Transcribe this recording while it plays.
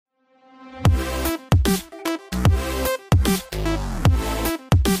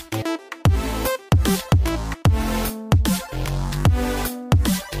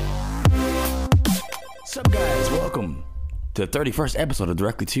to the 31st episode of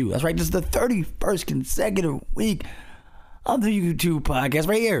Directly to You. That's right, this is the 31st consecutive week of the YouTube podcast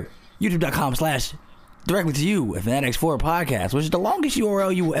right here. YouTube.com/Directly to You with an NX4 podcast, which is the longest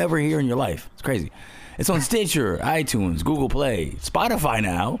URL you will ever hear in your life. It's crazy. It's on Stitcher, iTunes, Google Play, Spotify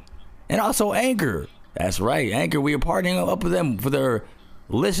now, and also Anchor. That's right, Anchor. We are partnering up with them for their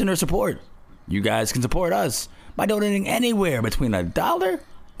listener support. You guys can support us by donating anywhere between $1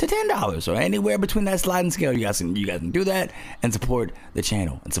 to $10. So anywhere between that sliding scale, you guys can do that and support the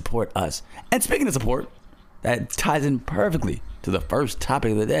channel and support us. And speaking of support, that ties in perfectly to the first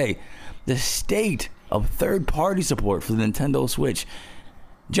topic of the day, the state of third-party support for the Nintendo Switch.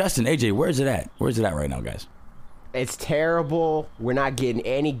 Justin, AJ, where's it at? Where's it at right now, guys? It's terrible. We're not getting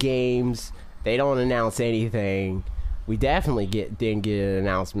any games. They don't announce anything. We definitely didn't get an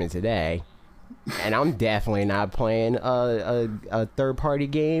announcement today. And I'm definitely not playing a third-party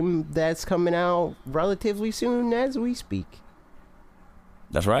game that's coming out relatively soon as we speak.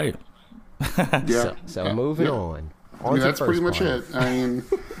 That's right. Yeah. So moving on. I mean, that's pretty much it. I mean,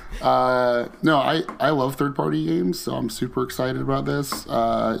 no, I love third-party games, so I'm super excited about this.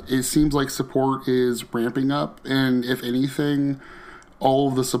 It seems like support is ramping up, and if anything, all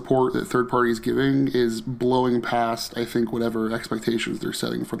of the support that third party is giving is blowing past, I think, whatever expectations they're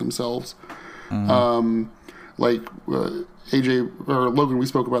setting for themselves. Like AJ or Logan, we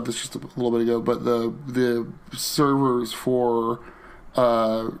spoke about this just a little bit ago, but the servers for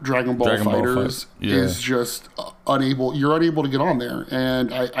Dragon Ball FighterZ is just unable. You're unable to get on there,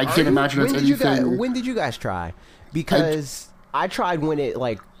 and I can't imagine it's anything. When did you guys try? Because I tried when they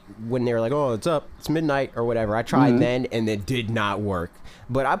were like, oh, it's midnight or whatever. I tried then, and it did not work.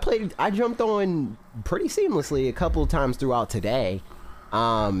 But I jumped on pretty seamlessly a couple of times throughout today.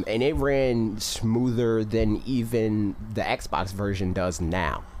 And it ran smoother than even the Xbox version does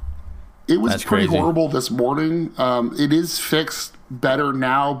now. It was pretty horrible this morning. It is fixed better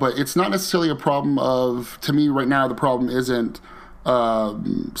now, but it's not necessarily a problem of, to me right now, the problem isn't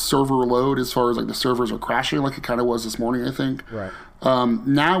server load as far as like the servers are crashing like it kind of was this morning, I think. Right.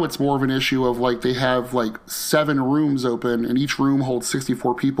 Now it's more of an issue of like they have like 7 rooms open and each room holds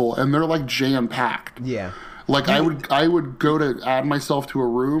 64 people and they're like jam-packed. Yeah. Like I would go to add myself to a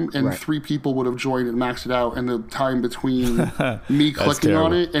room and 3 people would have joined and maxed it out, and the time between me clicking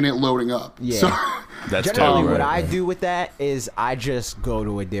on it and it loading up. Yeah. So, That's generally terrible. what I do with that is I just go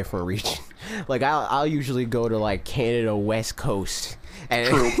to a different region. Like I'll usually go to like Canada West Coast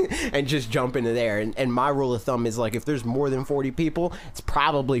and and just jump into there. And my rule of thumb is like if there's more than 40 people, it's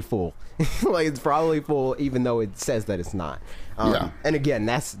probably full. Like it's probably full, even though it says that it's not. And again,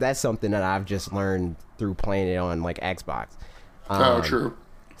 that's something that I've just learned through playing it on like Xbox. True.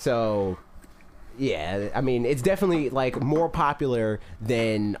 So yeah, I mean, it's definitely like more popular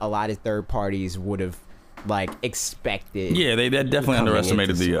than a lot of third parties would have like expected. Yeah, they definitely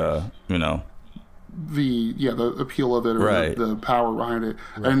underestimated the the appeal of it or the power behind it.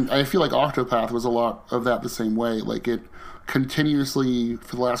 Right. And I feel like Octopath was a lot of that the same way. Like it continuously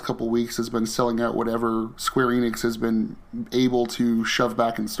for the last couple of weeks has been selling out whatever Square Enix has been able to shove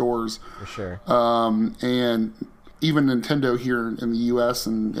back in stores. For sure. And even Nintendo here in the US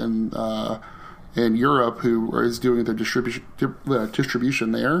and in Europe, who is doing their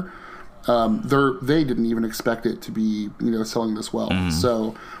distribution there, they didn't even expect it to be selling this well.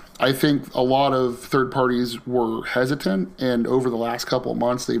 So I think a lot of third parties were hesitant, and over the last couple of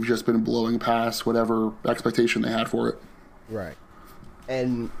months, they've just been blowing past whatever expectation they had for it. Right.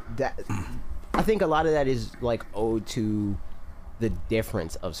 And that, I think a lot of that is like owed to the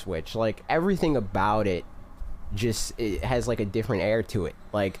difference of Switch. Like everything about it it has like a different air to it.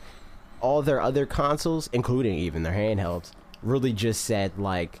 Like all their other consoles, including even their handhelds, really just said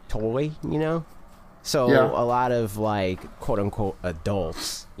like toy, So a lot of like quote unquote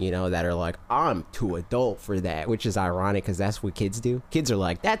adults, that are like, I'm too adult for that, which is ironic because that's what kids do. Kids are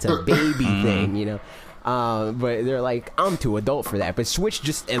like, that's a baby thing, but they're like, I'm too adult for that. But Switch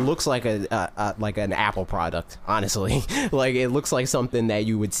it looks like like an Apple product, honestly. Like it looks like something that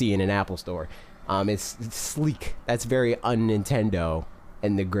you would see in an Apple store. It's sleek. That's very un-Nintendo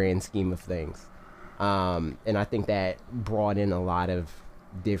in the grand scheme of things. And I think that brought in a lot of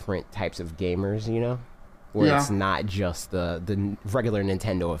different types of gamers, where it's not just the regular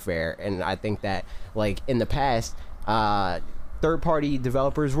Nintendo affair. And I think that like in the past, third-party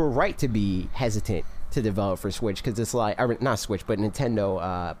developers were right to be hesitant to develop for Switch, because it's like, or not Switch, but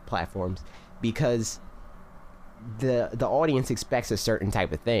Nintendo platforms, because the audience expects a certain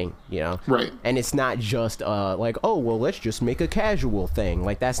type of thing, you know, Right. and it's not just like, oh well, let's just make a casual thing.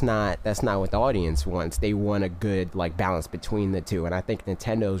 Like that's not what the audience wants. They want a good like balance between the two, and I think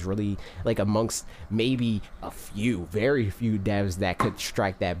Nintendo's really like amongst maybe very few devs that could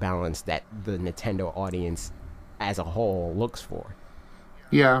strike that balance that the Nintendo audience as a whole looks for.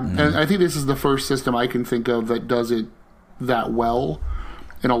 Yeah, and I think this is the first system I can think of that does it that well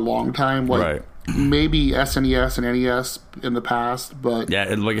in a long time. Like, Right. maybe SNES and NES in the past, but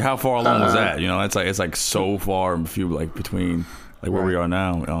Yeah, like how far along was that? You know, it's like so far between like where we are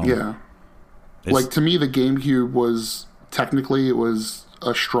now. yeah. It's- Like, to me, the GameCube was technically it was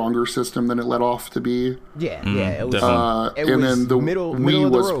a stronger system than it let off to be. Yeah, it was. definitely. It And was then the middle Wii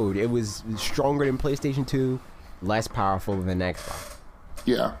of the was- road. It was stronger than PlayStation 2, less powerful than Xbox.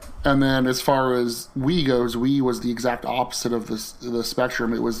 Yeah, and then as far as Wii goes, Wii was the exact opposite of the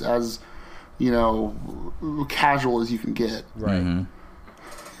spectrum. It was as, you know, casual as you can get. Right.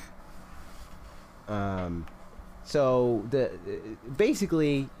 So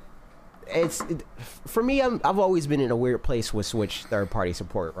basically, for me. I've always been in a weird place with Switch third-party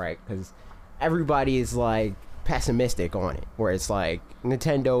support, right? Because everybody is like pessimistic on it, where it's like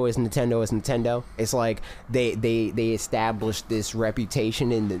Nintendo is Nintendo. It's like they established this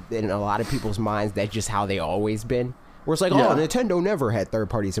reputation in a lot of people's minds that's just how they always been. Where it's like, Yeah. oh, Nintendo never had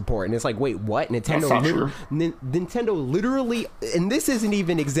third-party support, and it's like, wait, what? Nintendo literally, and this isn't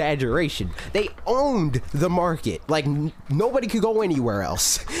even exaggeration. They owned the market. Like nobody could go anywhere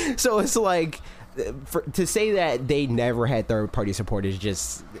else. So it's like, to say that they never had third-party support is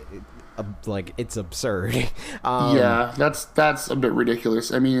just like it's absurd. Yeah, that's a bit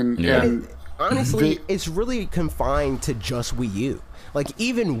ridiculous. I mean, Yeah. and Honestly, it's really confined to just Wii U. Like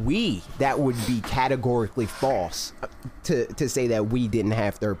even Wii, that would be categorically false to say that Wii didn't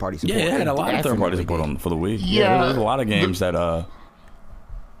have third party support. Yeah, it had a lot of third-party definitely support did. for the Wii. Yeah, there's a lot of games that the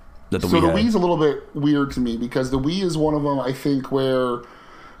so Wii the had. Wii's a little bit weird to me because the Wii is one of them. I think where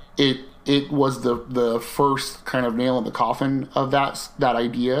it was the first kind of nail in the coffin of that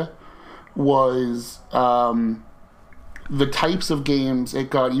idea was the types of games it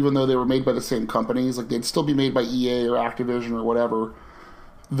got, even though they were made by the same companies, like they'd still be made by EA or Activision or whatever.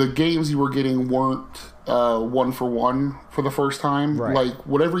 The games you were getting weren't one for one for the first time. Right. Like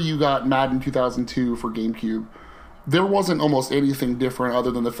whatever you got Madden 2002 for GameCube, there wasn't almost anything different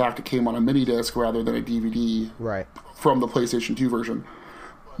other than the fact it came on a mini disc rather than a DVD Right. from the PlayStation 2 version.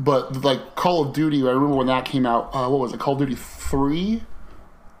 But like Call of Duty, I remember when that came out. What was it? Call of Duty 3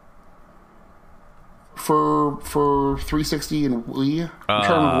 for 360 and Wii. I'm trying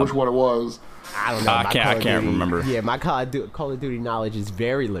to remember which one it was. I don't know. I My can't- Call I of can't Duty- remember. Yeah, my Call of Duty knowledge is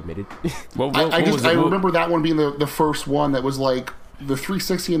very limited. What I was it? remember that one being the first one that was like the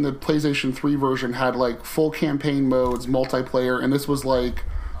 360 and the PlayStation 3 version had like full campaign modes, multiplayer, and this was like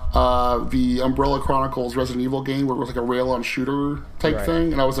the Umbrella Chronicles Resident Evil game where it was like a rail-on shooter type Right.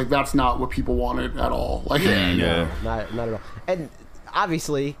 thing, and I was like, that's not what people wanted at all. Like, Yeah. not at all. And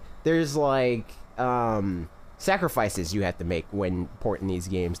obviously, there's like sacrifices you have to make when porting these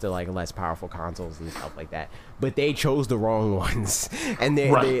games to like less powerful consoles and stuff like that. But they chose the wrong ones, and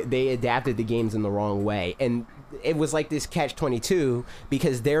they adapted the games in the wrong way. And it was like this catch-22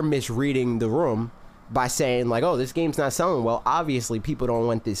 because they're misreading the room by saying like, oh, this game's not selling well. Obviously, people don't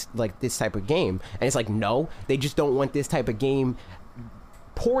want this type of game. And it's like, no, they just don't want this type of game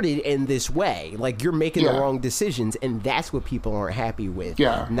ported in this way. Like you're making the Yeah. wrong decisions, and that's what people aren't happy with.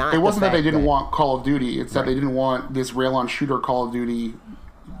 yeah. Not It the wasn't that they fact didn't want Call of Duty. It's that they didn't want this rail-on shooter Call of Duty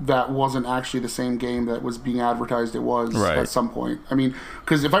that wasn't actually the same game that was being advertised it was Right. at some point. I mean,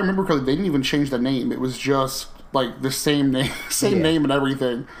 because if I remember correctly, they didn't even change the name. It was just like the same name, Yeah. name and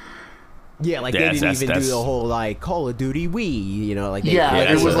everything. Yeah, like Yeah, they didn't that's- even do that's- the whole like Call of Duty Wii, you know, like they, Yeah,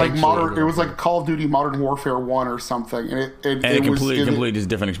 Yeah, it was so like they modern. changed It was like Call of Duty Modern Warfare 1 or something, and it And it was completely just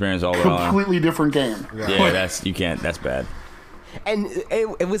different experience all around. completely different game. Yeah, that's bad. And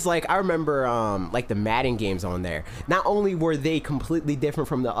it was like, I remember like the Madden games on there. Not only were they completely different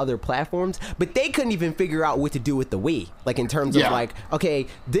from the other platforms, but they couldn't even figure out what to do with the Wii. Like in terms of Yeah. like, okay,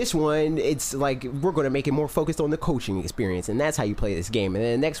 this one, it's like we're going to make it more focused on the coaching experience, and that's how you play this game. And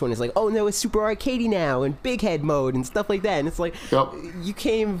then the next one is like, oh no, it's super arcadey now and big head mode and stuff like that. And it's like, Yep. you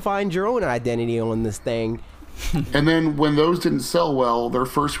can't even find your own identity on this thing. And then when those didn't sell well, their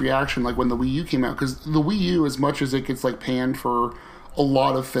first reaction, like when the Wii U came out, because the Wii U, as much as it gets like panned for a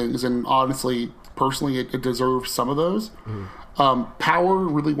lot of things, and honestly, personally it deserves some of those. Power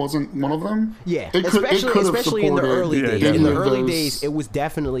really wasn't one of them. Yeah, it especially in the early days. In the early those... days, it was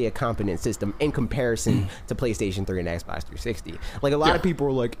definitely a competent system in comparison to PlayStation 3 and Xbox 360. Like a lot of people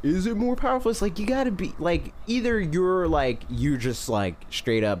were like, "Is it more powerful?" It's like you got to be like either you're just like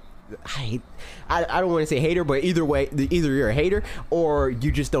straight up. I don't want to say hater, but either way, either you're a hater or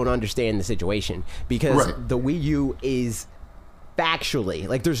you just don't understand the situation because the Wii U is. Factually,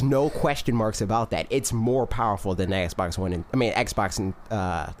 like there's no question marks about that. It's more powerful than the Xbox One and Xbox and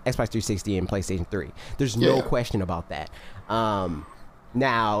Xbox 360 and PlayStation 3. There's no question about that.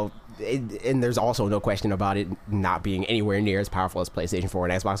 Now, and there's also no question about it not being anywhere near as powerful as PlayStation 4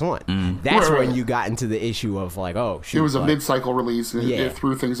 and Xbox One. That's when you got into the issue of like, oh, shoot. It was a mid-cycle release and it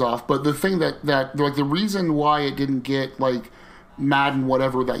threw things off. But the thing that like the reason why it didn't get like Madden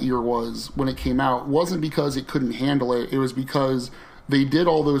whatever that year was when it came out wasn't because it couldn't handle it. It was because they did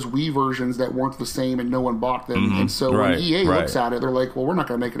all those Wii versions that weren't the same and no one bought them. And so when EA looks at it, they're like, well, we're not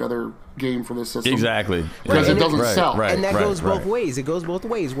going to make another game for this system. Exactly. Because it doesn't sell. And that goes both ways. It goes both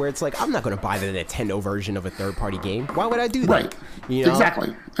ways where it's like, I'm not going to buy the Nintendo version of a third-party game. Why would I do that? Right. You know?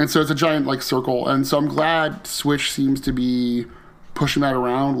 Exactly. And so it's a giant like circle. And so I'm glad Switch seems to be pushing that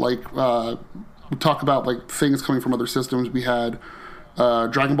around. Like, we talk about like things coming from other systems. We had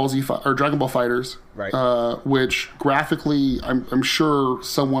Dragon Ball FighterZ, which graphically I'm sure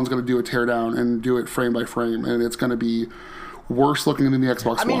someone's going to do a teardown and do it frame by frame, and it's going to be worse looking than the Xbox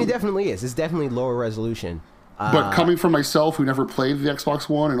One. I mean, it definitely is. It's definitely lower resolution. But coming from myself, who never played the Xbox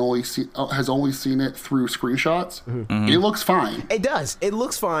One and has only seen it through screenshots, it looks fine. It does. It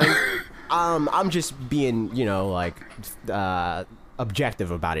looks fine. I'm just being, objective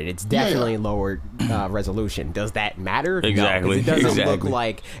about it. It's definitely lower resolution. Does that matter? Exactly. No, it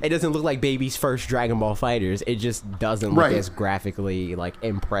doesn't look like baby's first Dragon Ball FighterZ. It just doesn't look as graphically like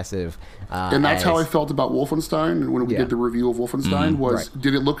impressive. And that's how I felt about Wolfenstein when we did the review of Wolfenstein.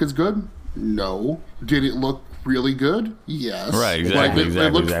 Did it look as good? No. Did it look really good? Yes. Right. Exactly.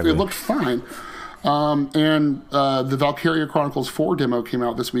 It looked fine. And the Valkyria Chronicles 4 demo came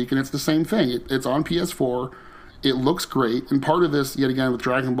out this week, and it's the same thing. It's on PS4. It looks great, and part of this, yet again, with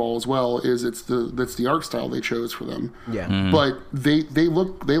Dragon Ball as well, is it's the art style they chose for them. Yeah, but they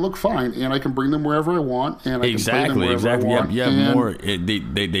look fine, and I can bring them wherever I want, and I can play them wherever I want. You have more.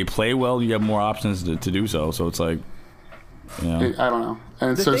 They play well. You have more options to do so. So it's like, I don't know.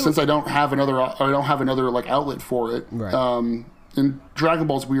 And so since I don't have another like outlet for it, and Dragon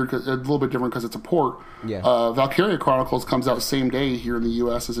Ball's weird, a little bit different because it's a port. Yeah. Valkyria Chronicles comes out same day here in the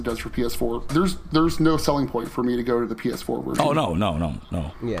U.S. as it does for PS4. There's no selling point for me to go to the PS4 version. Oh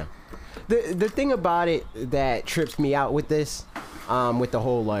no. Yeah. The thing about it that trips me out with this, with the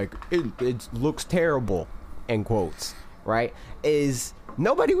whole like it looks terrible, end quotes, right? Is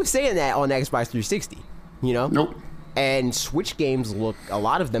nobody was saying that on Xbox 360. You know? Nope. And Switch games a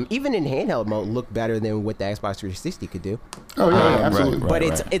lot of them, even in handheld mode, look better than what the Xbox 360 could do. Oh, yeah, absolutely. But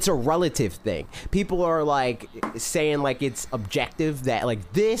it's a relative thing. People are, like, saying, like, it's objective that,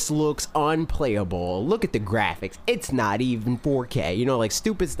 like, this looks unplayable. Look at the graphics. It's not even 4K. You know, like,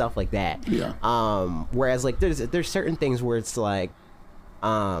 stupid stuff like that. Yeah. Whereas, like, there's certain things where it's, like,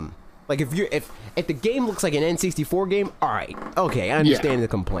 if the game looks like an N64 game, all right, okay, I understand the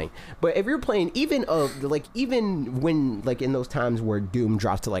complaint. But if you're playing even when like in those times where Doom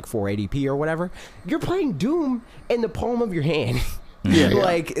drops to like 480p or whatever, you're playing Doom in the palm of your hand.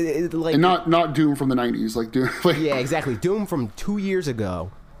 Like and not Doom from the 90s, like Doom. Yeah, exactly. Doom from 2 years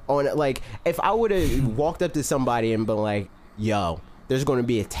ago. Like if I would have walked up to somebody and been like, "Yo, there's going to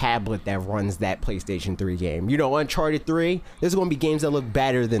be a tablet that runs that PlayStation 3 game. You know, Uncharted 3, there's going to be games that look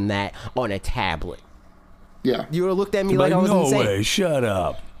better than that on a tablet." Yeah. You would have looked at me like I was insane. No way, shut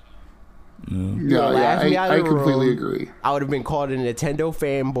up. I completely agree. I would have been called a Nintendo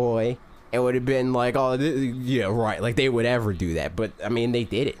fanboy and would have been like, oh, yeah, right. Like, they would ever do that. But, I mean, they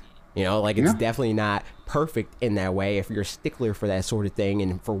did it. You know, like, it's definitely not perfect in that way. If you're a stickler for that sort of thing,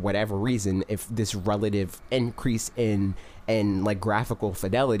 and for whatever reason, if this relative increase in like graphical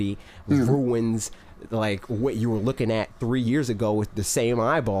fidelity ruins like what you were looking at 3 years ago with the same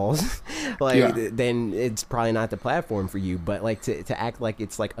eyeballs, then it's probably not the platform for you. But like to act like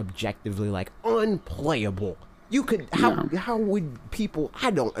it's like objectively like unplayable. You could how would people?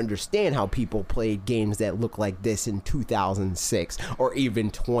 I don't understand how people played games that look like this in 2006 or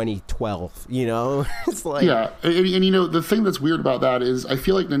even 2012. You know, it's like and you know the thing that's weird about that is I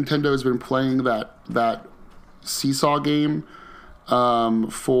feel like Nintendo has been playing that seesaw game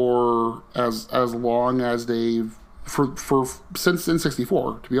for as long as they've for since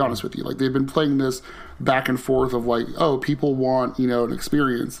N64. To be honest with you, like they've been playing this back and forth of like, oh, people want, an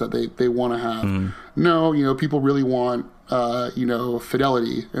experience that they want to have. No, people really want,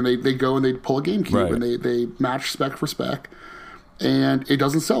 fidelity, and they go and they pull a GameCube Right. and they match spec for spec, and it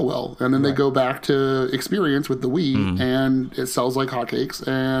doesn't sell well. And then they go back to experience with the Wii, and it sells like hotcakes,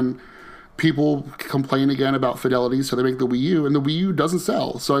 and people complain again about fidelity, so they make the Wii U, and the Wii U doesn't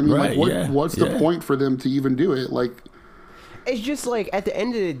sell. So I mean, Right, what's the point for them to even do it? Like, It's just like at the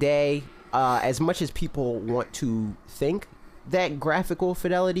end of the day, as much as people want to think that graphical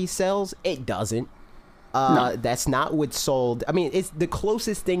fidelity sells, it doesn't. No. That's not what sold. I mean, it's the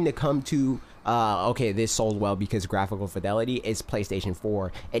closest thing to come to. Okay, this sold well because graphical fidelity is PlayStation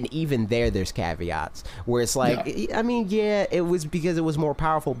 4, and even there's caveats where it's like, I mean, yeah, it was because it was more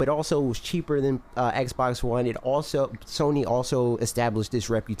powerful, but also it was cheaper than Xbox One. Sony also established this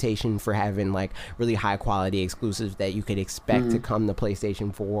reputation for having like really high quality exclusives that you could expect to come to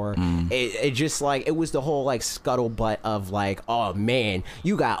PlayStation 4. It just like, it was the whole like scuttlebutt of like, oh man,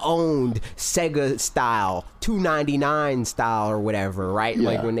 you got owned Sega style, $2.99 style or whatever, right? Yeah.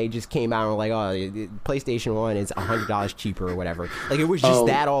 Like when they just came out and like, oh, PlayStation 1 is $100 cheaper or whatever. Like it was just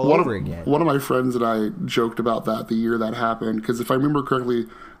that all over again. One of my friends and I joked about that the year that happened, because if I remember correctly,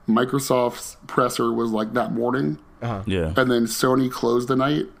 Microsoft's presser was like that morning, Yeah. and then Sony closed the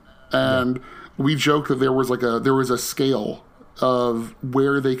night, and we joked that there was a scale of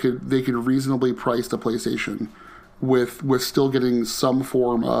where they could reasonably price the PlayStation with still getting some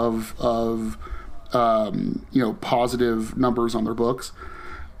form of positive numbers on their books.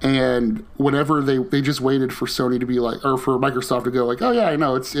 And whenever they just waited for Sony to be like, or for Microsoft to go like, oh yeah, I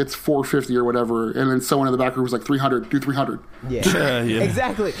know it's $450 or whatever, and then someone in the back room was like $300, do $300. Yeah, Yeah.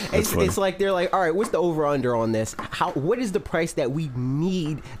 exactly. funny. It's like they're like, all right, what's the over under on this? What is the price that we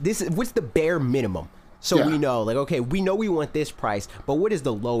need? What's the bare minimum? So we know, like, okay, we know we want this price, but what is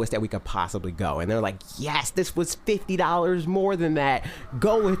the lowest that we could possibly go? And they're like, yes, this was $50 more than that.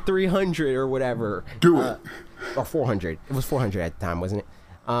 Go with 300 or whatever. Do it. Or 400. It was 400 at the time, wasn't it?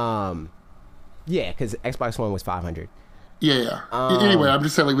 Yeah, because Xbox One was 500. Yeah. Anyway, I'm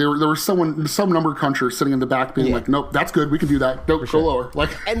just saying, like, there was some number cruncher sitting in the back being like, nope, that's good, we can do that. Nope, go lower.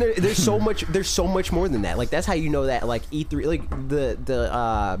 Like, And there's so much more than that. Like that's how you know that like E3, like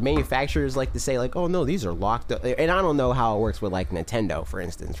the manufacturers like to say like, oh no, these are locked up. And I don't know how it works with like Nintendo, for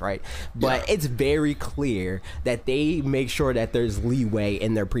instance, right? But it's very clear that they make sure that there's leeway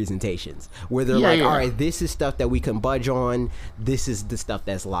in their presentations where they're all right, this is stuff that we can budge on. This is the stuff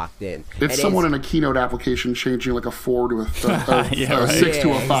that's locked in. it's someone in a Keynote application changing like a 4 to a 6 to a 5.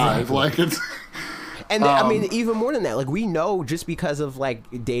 Exactly. Like, it's... And I mean, even more than that, like we know just because of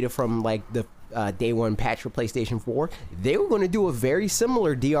like data from like the day one patch for PlayStation 4, they were going to do a very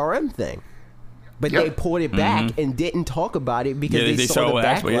similar DRM thing, but they pulled it back and didn't talk about it because they saw the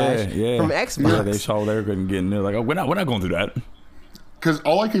backlash from Xbox. Yeah, they saw they couldn't get in there. Like, oh, we're not going through that. Because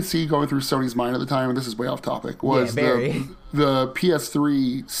all I could see going through Sony's mind at the time, and this is way off topic, was very. the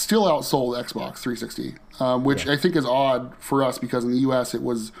PS3 still outsold Xbox 360, which I think is odd for us because in the US it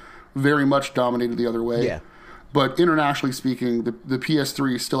was very much dominated the other way. Yeah. But internationally speaking, the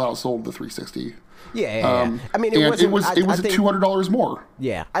PS3 still outsold the 360. Yeah. I mean, it wasn't, was I think, $200 more.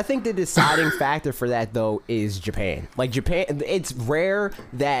 Yeah, I think the deciding factor for that though is Japan. Like Japan, it's rare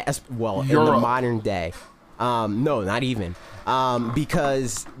that in the modern day. No, not even.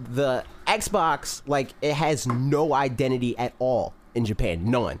 Because the Xbox, like, it has no identity at all in Japan.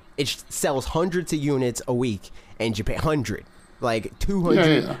 None. It sells hundreds of units a week in Japan. 100. Like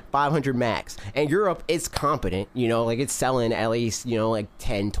 200, 500 max. And Europe, it's competent, like it's selling at least, like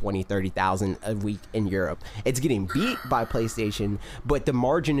 10, 20, 30,000 a week in Europe. It's getting beat by PlayStation, but the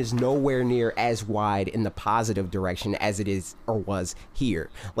margin is nowhere near as wide in the positive direction as it is or was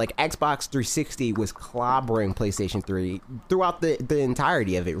here. Like Xbox 360 was clobbering PlayStation 3 throughout the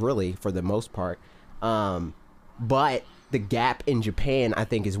entirety of it, really, for the most part. But the gap in Japan, I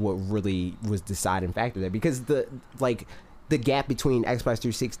think, is what really was the deciding factor there, because the gap between Xbox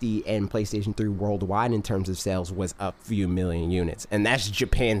 360 and PlayStation 3 worldwide in terms of sales was a few million units. And that's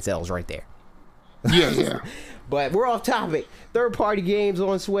Japan sales right there. Yeah. But we're off topic. Third-party games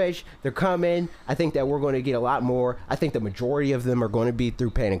on Switch, they're coming. I think that we're going to get a lot more. I think the majority of them are going to be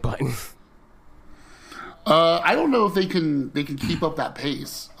through Panic Button. I don't know if they can keep up that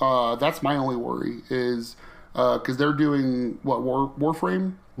pace. That's my only worry is because they're doing,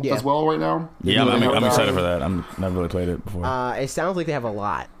 Warframe? As well right now. Yeah, I'm excited for that. I'm not really played it before. It sounds like they have a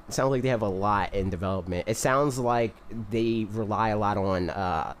lot. It sounds like they have a lot in development. It sounds like they rely a lot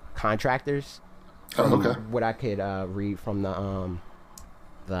on contractors. Okay. What I could read from the AMA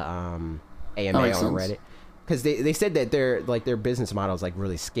on Reddit, because they said that their business model is like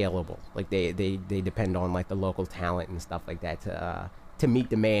really scalable. Like they depend on like the local talent and stuff like that to meet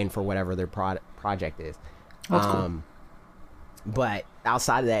demand for whatever their project is. That's cool. But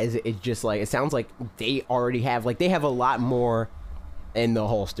outside of that, it's just like, it sounds like they already have, like, they have a lot more in the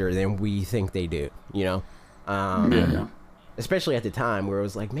holster than we think they do, you know? Yeah. Especially at the time where it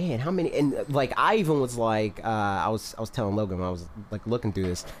was like, man, how many, and like, I even was like, I was telling Logan, I was like looking through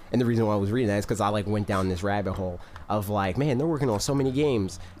this, and the reason why I was reading that is because I like went down this rabbit hole of like, man, they're working on so many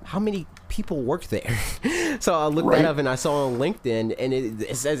games. How many people work there? So I looked that up and I saw on LinkedIn, and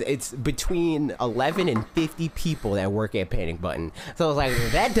it says it's between 11 and 50 people that work at Panic Button. So I was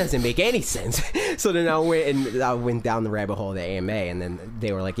like, that doesn't make any sense. So then I went down the rabbit hole of the AMA, and then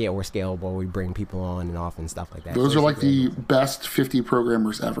they were like, yeah, we're scalable. We bring people on and off and stuff like that. Those are like the best 50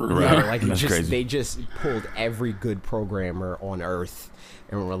 programmers ever. Right. Like That's crazy. they just pulled every good programmer on Earth,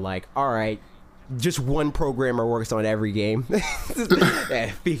 and we're like, all right, just one programmer works on every game.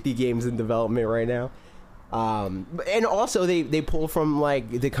 50 games in development right now. And also they pull from like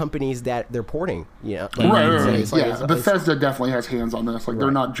the companies that they're porting, you know. Like, Right. so Yeah, Bethesda definitely has hands on this. Like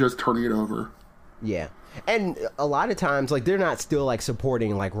they're not just turning it over. Yeah. And a lot of times, like, they're not still, like,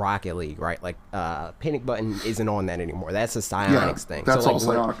 supporting, like, Rocket League, right? Like, Panic Button isn't on that anymore. That's a Psyonix thing. That's so, all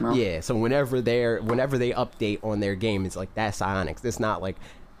like, Psyonix now. Yeah, so whenever they update on their game, it's like, that's Psyonix. It's not, like,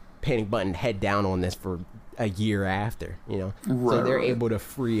 Panic Button head down on this for a year after, you know? So they're able to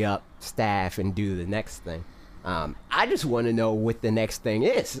free up staff and do the next thing. I just want to know what the next thing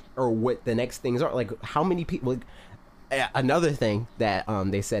is, or what the next things are. Like, how many people... Like, another thing that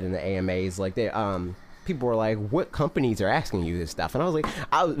they said in the AMA is, like, they... people were like, what companies are asking you this stuff? And I was like,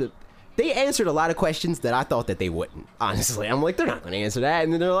 they answered a lot of questions that I thought that they wouldn't, honestly. I'm like, they're not going to answer that.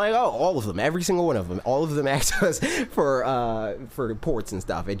 And then they're like, oh, all of them, every single one of them. All of them asked us for ports and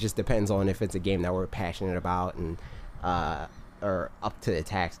stuff. It just depends on if it's a game that we're passionate about and or up to the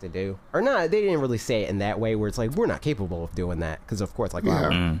tax to do. Or not, they didn't really say it in that way where it's like, we're not capable of doing that. Because, of course, like,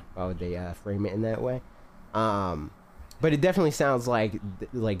 why would they frame it in that way? But it definitely sounds like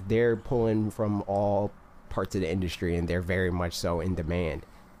they're pulling from all parts of the industry, and they're very much so in demand.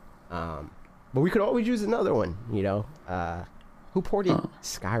 But we could always use another one, you know. Who ported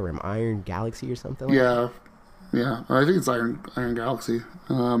Skyrim? Iron Galaxy or something? Yeah. I think it's Iron Galaxy.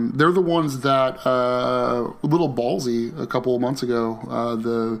 They're the ones that Little Ballsy a couple of months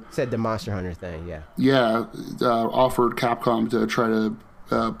ago said the Monster Hunter thing. Offered Capcom to try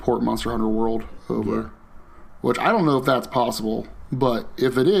to port Monster Hunter World over. Yeah. Which I don't know if that's possible, but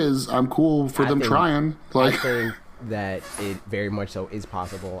if it is, I'm cool for them trying. Like, I think that it very much so is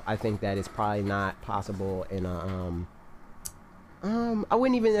possible. I think that it's probably not possible in a I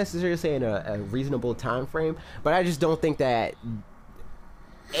wouldn't even necessarily say in a reasonable time frame, but I just don't think that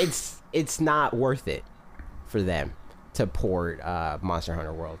it's not worth it for them to port Monster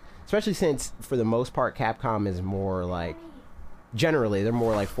Hunter World, especially since for the most part Capcom is more like, generally they're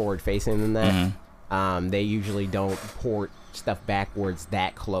more like forward facing than that. Mm-hmm. They usually don't port stuff backwards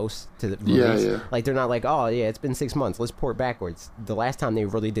that close to the release. Yeah. Like, they're not like, oh yeah, it's been 6 months, let's port backwards. The last time they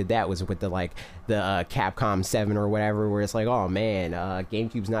really did that was with the Capcom 7 or whatever, where it's like, oh man,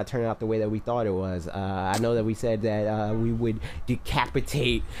 GameCube's not turning out the way that we thought it was. I know that we said that we would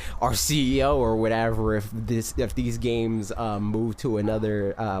decapitate our CEO or whatever if these games move to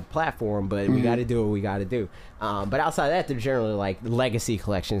another platform, but we got to do what we got to do. But outside of that, they're generally like legacy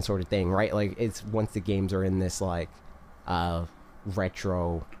collection sort of thing, right? Like, it's once the games are in this like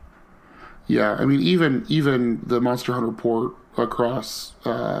retro. Yeah, I mean, even the Monster Hunter port across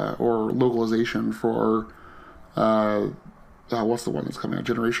or localization for what's the one that's coming out?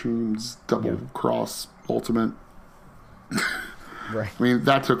 Generations Double Cross Ultimate. Right. I mean,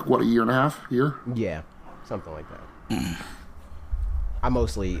 that took what, a year and a half? Yeah, something like that. I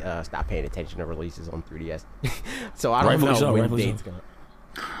mostly stopped paying attention to releases on 3DS, so I don't know when dates go.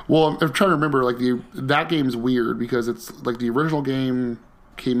 Well, I'm trying to remember, like, that game's weird because it's like the original game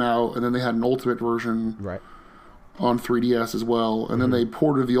came out and then they had an Ultimate version on 3DS as well, and then they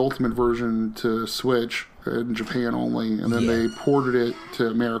ported the Ultimate version to Switch in Japan only, and then they ported it to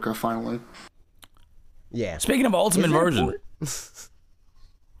America finally. Yeah. Speaking of Ultimate version,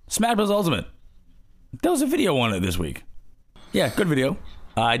 Smash Bros. Ultimate. There was a video on it this week. Yeah, good video.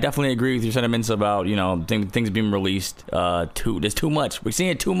 I definitely agree with your sentiments about, you know, things being released. There's too much. We're seeing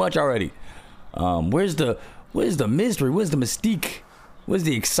it too much already. Where's the mystery? Where's the mystique? Where's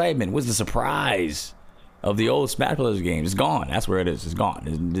the excitement? Where's the surprise of the old Smash Bros. Games? It's gone. That's where it is. It's gone.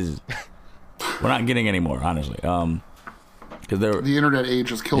 We're not getting any more, honestly. Because because they're The internet age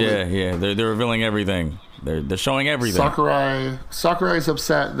has killed it. yeah they're revealing everything. They're showing everything. Sakurai's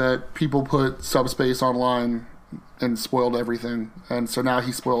upset that people put Subspace online and spoiled everything, and so now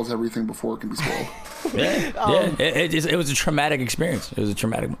he spoils everything before it can be spoiled. Yeah. It was a traumatic experience. It was a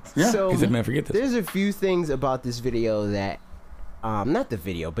traumatic. Yeah. So He said, "Man, forget this." there's a few things about this video that, not the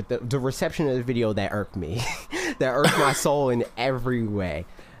video, but the reception of the video that irked me, that irked my soul in every way,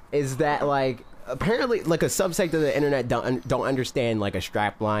 is that like apparently like a subsect of the internet don't understand like a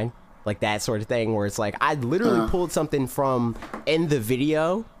strap line, like that sort of thing, where it's like I literally pulled something from in the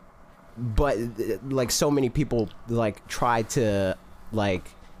video, but like so many people like try to like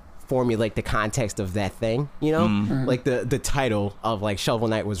formulate the context of that thing, you know, like the title of like Shovel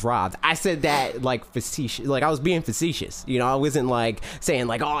Knight was robbed. I said that like facetious, like I was being facetious, you know. I wasn't like saying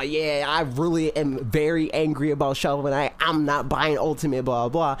like, oh yeah, I really am very angry about Shovel Knight, I'm not buying Ultimate, blah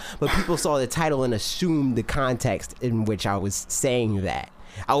blah. But people saw the title and assumed the context in which I was saying that.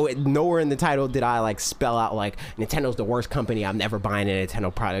 Nowhere in the title did I like spell out like Nintendo's the worst company, I'm never buying a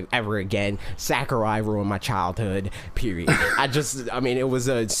Nintendo product ever again, Sakurai ruined my childhood, period. I mean it was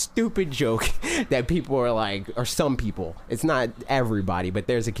a stupid joke that people are like, or some people, it's not everybody, but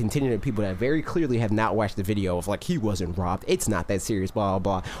there's a contingent of people that very clearly have not watched the video of like, he wasn't robbed, it's not that serious, blah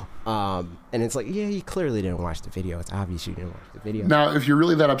blah blah. And it's like, yeah, you clearly didn't watch the video, it's obvious you didn't watch the video. Now, if you're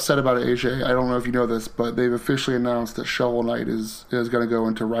really that upset about it, AJ, I don't know if you know this, but they've officially announced that Shovel Knight is going to go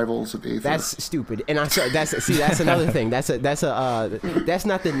into Rivals of Aether. That's stupid, and that's another thing. That's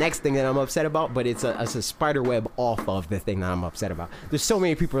not the next thing that I'm upset about, but it's a spider web off of the thing that I'm upset about. There's so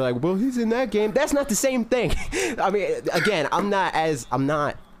many people are like, well, he's in that game. That's not the same thing. I mean, again,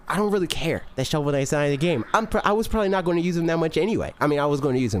 I don't really care that Shovel Knight's not in the game. I was probably not going to use him that much anyway. I mean, I was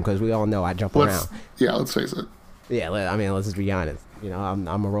going to use him because we all know I jump around. Yeah, let's face it. Yeah, I mean, let's just be honest. You know,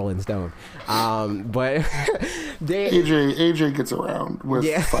 I'm a Rolling Stone. But AJ gets around with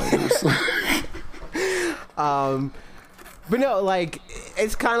fighters. But no, like,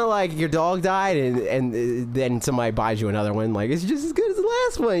 it's kind of like your dog died and then somebody buys you another one. Like, it's just as good as the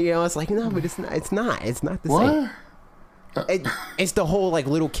last one. You know, it's like, no, but it's not the same. It's the whole like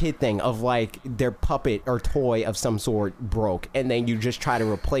little kid thing of like their puppet or toy of some sort broke and then you just try to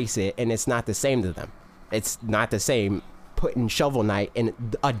replace it and it's not the same to them. It's not the same putting Shovel Knight in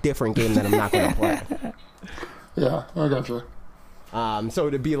a different game that I'm not going to play. Yeah, I gotcha. So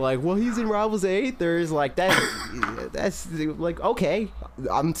to be like, well, he's in Rivals of Aether is like that's like, okay,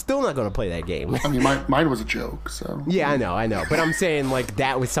 I'm still not going to play that game. I mean, mine was a joke, so. Yeah, I know. But I'm saying like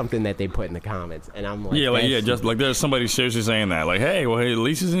that was something that they put in the comments, and I'm like, just like there's somebody seriously saying that, like, hey, well, hey, at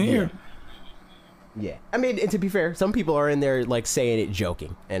least he's in here. Yeah, I mean, and to be fair, some people are in there like saying it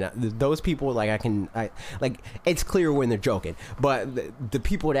joking, and those people like like it's clear when they're joking. But the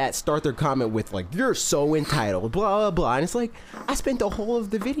people that start their comment with like, "You're so entitled," blah blah blah, and it's like I spent the whole of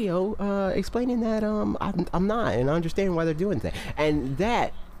the video explaining that I'm not, and I understand why they're doing that, and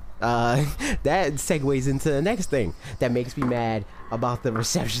that segues into the next thing that makes me mad about the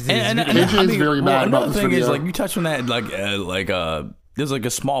reception. AJ is very mad about this video. Another thing is like you touched on that there's like a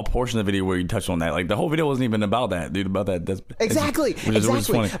small portion of the video where you touched on that. Like the whole video wasn't even about that, dude. About that. Exactly. Which is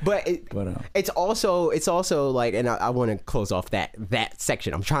funny. But it's also like, and I want to close off that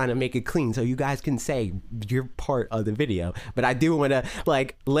section. I'm trying to make it clean so you guys can say you're part of the video. But I do want to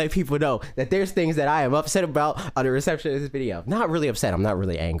like let people know that there's things that I am upset about on the reception of this video. Not really upset. I'm not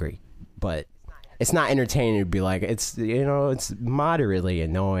really angry, but it's not entertaining to be like, it's, you know, it's moderately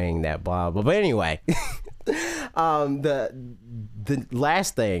annoying that blah blah. But anyway. The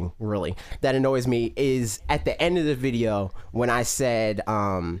last thing really that annoys me is at the end of the video when I said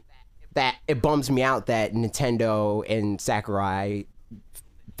that it bums me out that Nintendo and Sakurai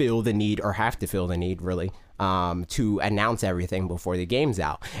feel the need or have to feel the need really to announce everything before the game's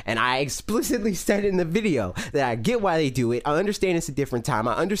out. And I explicitly said in the video that I get why they do it. I understand it's a different time.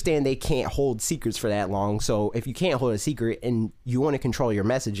 I understand they can't hold secrets for that long. So if you can't hold a secret and you want to control your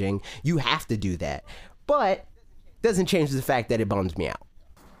messaging, you have to do that. But doesn't change the fact that it bums me out.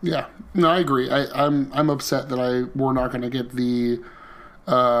 Yeah, no, I agree. I'm upset that we're not going to get the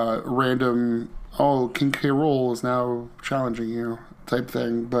random King K. Rool is now challenging you type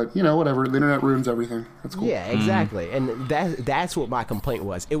thing. But you know, whatever. The internet ruins everything. That's cool. Yeah, exactly. And that's what my complaint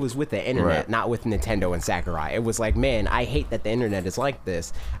was. It was with the internet, not with Nintendo and Sakurai. It was like, man, I hate that the internet is like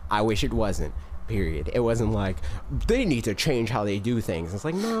this. I wish it wasn't. Period. It wasn't like they need to change how they do things. It's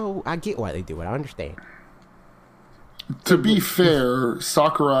like, no, I get why they do it. I understand. To be fair,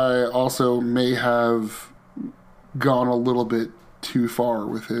 Sakurai also may have gone a little bit too far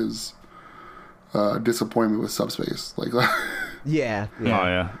with his disappointment with Subspace. Like, yeah. Oh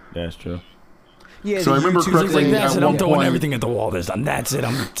yeah, that's true. Yeah, So I remember YouTube correctly Like, that's at it. I'm one throwing point. everything at the wall this time. That's it.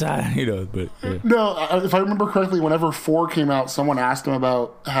 I'm tired. But yeah. No, if I remember correctly, whenever 4 came out, someone asked him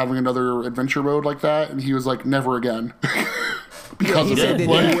about having another adventure mode like that, and he was like, "Never again." Because he of said it.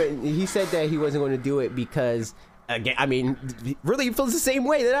 that he said that he wasn't going to do it because, again, I mean, really, he feels the same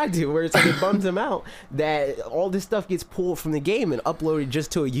way that I do, where it's like it bums him out that all this stuff gets pulled from the game and uploaded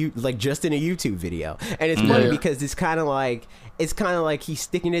just to just in a YouTube video, and it's funny because it's kind of like he's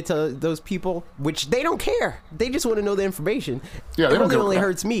sticking it to those people, which they don't care. They just want to know the information. Yeah, they it don't really give a only crap.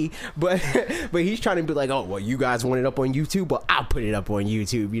 hurts me, but he's trying to be like, oh, well, you guys want it up on YouTube, but I'll put it up on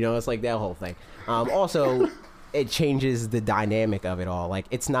YouTube. You know, it's like that whole thing. Also. It changes the dynamic of it all. Like,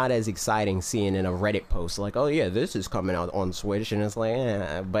 it's not as exciting seeing in a Reddit post like, oh yeah, this is coming out on Switch, and it's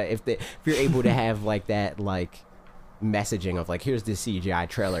like, but if you're able to have like that like messaging of like, here's the CGI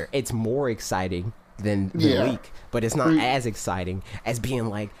trailer, it's more exciting than the leak, but it's not as exciting as being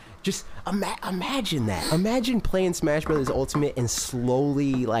like, just imagine that. Imagine playing Smash Brothers Ultimate and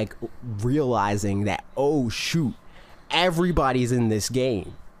slowly like realizing that, oh shoot, everybody's in this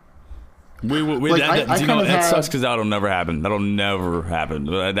game. Like, I you know, kind of that had- sucks because that'll never happen. That'll never happen.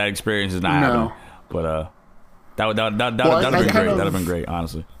 That experience is not happening. But that'd have been I great. kind of- That'd have been great,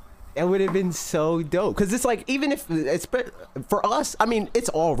 honestly. It would have been so dope because it's like, even if it's for us, I mean, it's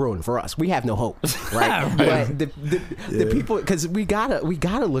all ruined for us. We have no hope, right? But the people, because we gotta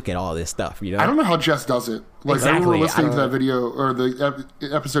look at all this stuff, you know. I don't know how Jess does it. Like, I remember Exactly. listening to I that don't- video or the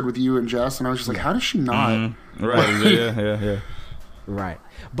episode with you and Jess, and I was just like, how does she not? Right. yeah. Right.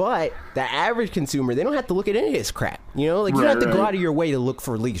 But the average consumer, they don't have to look at any of this crap. You know, like, you don't have to go Right. out of your way to look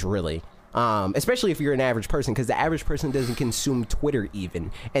for leaks, really. Especially if you're an average person, because the average person doesn't consume Twitter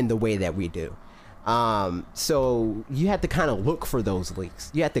even in the way that we do. So you have to kind of look for those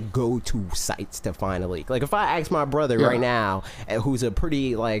leaks. You have to go to sites to find a leak. Like, if I ask my brother right now, who's a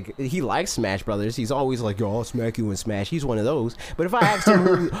pretty, like, he likes Smash Brothers, he's always like, yo, I'll smack you in Smash. He's one of those. But if I ask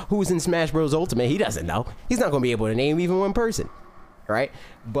him who's in Smash Bros. Ultimate, he doesn't know. He's not going to be able to name even one person. Right?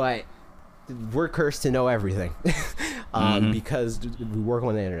 But we're cursed to know everything because we work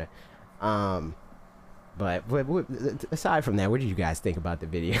on the internet. But aside from that, what did you guys think about the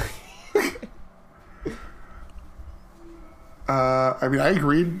video? I mean, I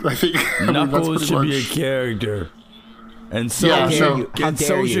agreed. I think Knuckles should be a much... character, and so Yeah, How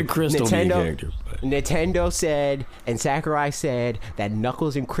dare you? should Crystal be a character. But Nintendo said, and Sakurai said, that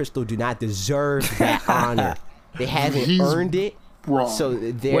Knuckles and Crystal do not deserve that honor. They haven't He's earned it. wrong. So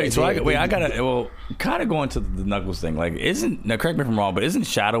I gotta. Well, kind of going to the Knuckles thing. Like, now correct me if I'm wrong, but isn't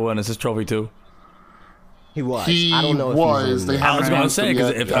Shadow an assist trophy too? He was. He I don't know if was. he's They I was gonna announced say him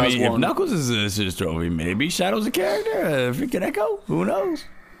because yet if as if one. Knuckles is an assist trophy, maybe Shadow's a character. Freaking Echo, who knows?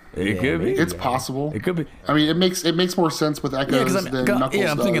 It could be. It's possible. It could be. I mean, it makes more sense with Echoes than Knuckles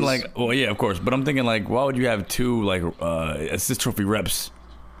I'm thinking does. like, well, yeah, of course, but I'm thinking like, why would you have two like assist trophy reps?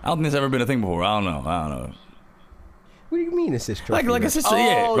 I don't think that's ever been a thing before. I don't know. What do you mean assist trophy? Like reps? assist,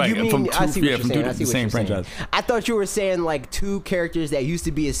 yeah, right. You mean, From I see what yeah, you're from saying. I the see what same you're saying. franchise. I thought you were saying like two characters that used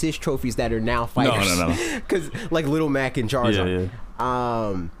to be assist trophies that are now fighters. No. Because like Little Mac and Charizard.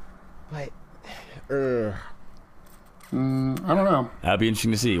 Yeah. But I don't know. That'd be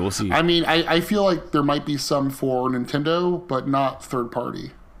interesting to see. We'll see. I mean, I feel like there might be some for Nintendo, but not third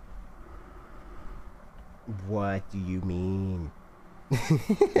party. what do you mean?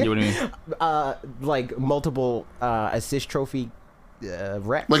 You know what I mean? Like multiple assist trophy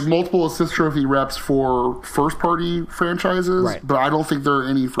reps? Like multiple assist trophy reps for first party franchises, Right. but I don't think there are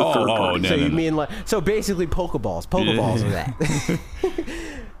any for third party. no. So you mean like, so basically Pokeballs are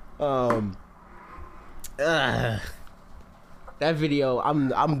that. That video,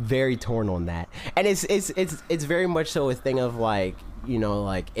 I'm very torn on that, and it's very much so a thing of like, you know,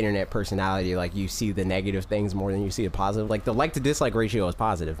 like internet personality. Like, you see the negative things more than you see the positive. Like, the like to dislike ratio is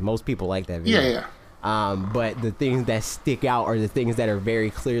positive. Most people like that video. Yeah. But the things that stick out are the things that are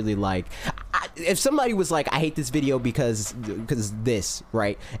very clearly like, if somebody was like, I hate this video because this,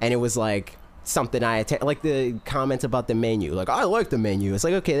 right, and it was like something like the comments about the menu, like, I like the menu. It's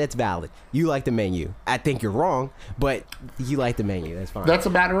like, okay, that's valid. You like the menu. I think you're wrong, but you like the menu. That's fine. That's a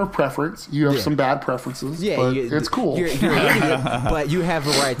matter of preference. You have some bad preferences, Yeah, but it's cool. You're an idiot, but you have a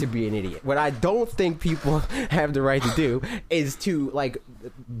right to be an idiot. What I don't think people have the right to do is to like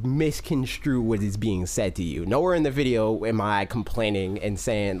misconstrue what is being said to you. Nowhere in the video am I complaining and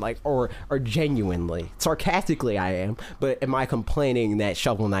saying like, or genuinely, sarcastically I am, but am I complaining that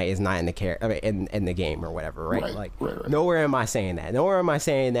Shovel Knight is not in the in the game or whatever, right? Right. Nowhere am I saying that. Nowhere am I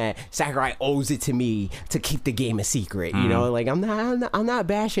saying that Sakurai owes it to me to keep the game a secret. You know, like I'm not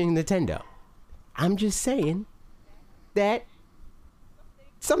bashing Nintendo. I'm just saying that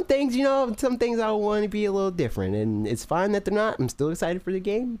some things, some things I want to be a little different, and it's fine that they're not. I'm still excited for the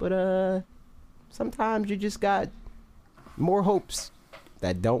game, but sometimes you just got more hopes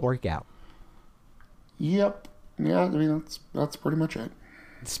that don't work out. Yep. Yeah, I mean, that's pretty much it.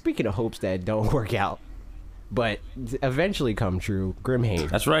 Speaking of hopes that don't work out, but eventually come true, Grimhain.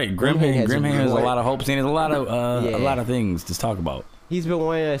 That's right. Grimhain has a lot of hopes and there's a lot of things to talk about. He's been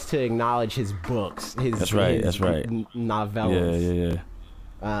wanting us to acknowledge his books, his novellas.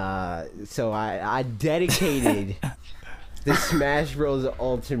 Yeah. So I dedicated the Smash Bros.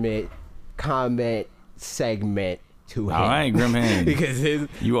 Ultimate comment segment to him. All right, Grimhain. Because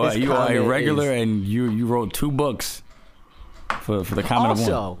you are a regular, and you wrote 2 books for the comment of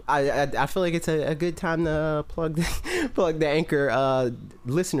one. Also, I feel like it's a good time to plug the Anchor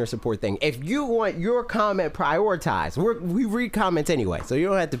listener support thing. If you want your comment prioritized, we read comments anyway, so you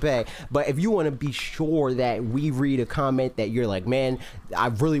don't have to pay. But if you want to be sure that we read a comment that you're like, man, I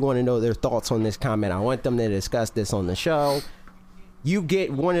really want to know their thoughts on this comment, I want them to discuss this on the show, you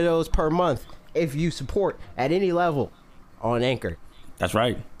get one of those per month if you support at any level on Anchor. That's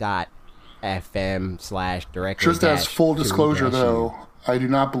right. .fm/directly. Just as full disclosure, though, I do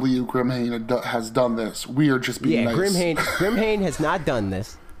not believe Grimhain has done this. We are just being nice. Grimhain has not done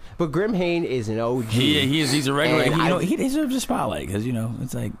this, but Grimhain is an OG. He's a regular. He deserves a spotlight because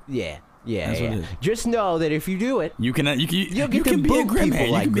it's like yeah. Just know that if you do it, you can be a Grimhain. You can be a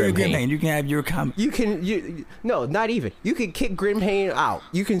Grimhain. You can have your comment. No, not even. You can kick Grimhain out.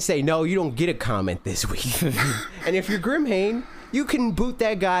 You can say no, you don't get a comment this week. And if you're Grimhain, you can boot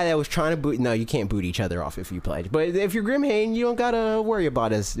that guy that was trying to boot. No, you can't boot each other off if you pledge. But if you're Grimhain, you don't gotta worry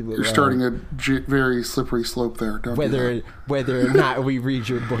about us. You're starting a very slippery slope there. Whether or not we read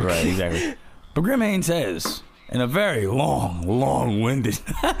your book. Right, exactly. But Grimhain says, in a very long-winded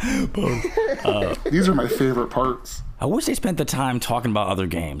post, these are my favorite parts. I wish they spent the time talking about other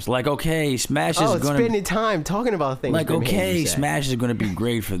games. Like, okay, Smash is going to... spending time talking about things. Like, okay, Smash is going to be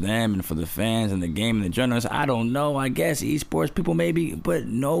great for them and for the fans and the game and the journalists. I don't know. I guess esports people maybe, but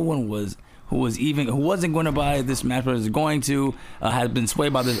no one who wasn't going to buy this Smash Bros. Is going to have been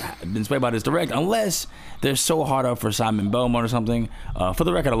swayed by this direct, unless they're so hard up for Simon Belmont or something. For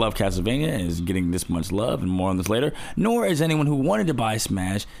the record, I love Castlevania and is getting this much love, and more on this later. Nor is anyone who wanted to buy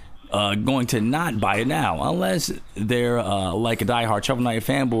Smash going to not buy it now, unless they're like a diehard Shovel Knight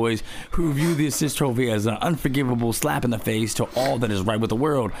fanboys who view the assist trophy as an unforgivable slap in the face to all that is right with the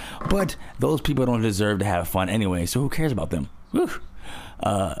world. But those people don't deserve to have fun anyway, so who cares about them? Whew.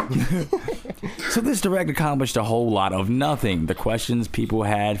 So this direct accomplished a whole lot of nothing. The questions people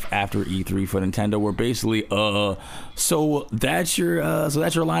had after E3 for Nintendo were basically, so that's your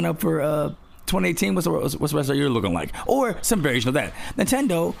lineup for 2018, what's the rest of the year looking like? Or some variation of that.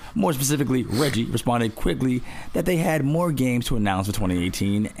 Nintendo, more specifically Reggie, responded quickly that they had more games to announce for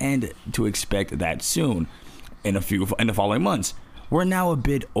 2018 and to expect that soon in the following months. We're now a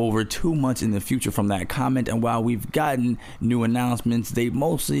bit over 2 months in the future from that comment, and while we've gotten new announcements, they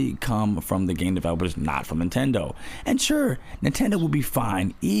mostly come from the game developers, not from Nintendo. And sure, Nintendo will be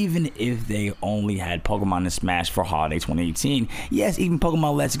fine, even if they only had Pokemon and Smash for Holiday 2018. Yes, even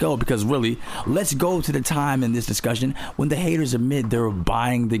Pokemon Let's Go, because really, let's go to the time in this discussion when the haters admit they're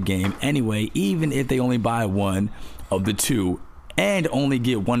buying the game anyway, even if they only buy one of the two, and only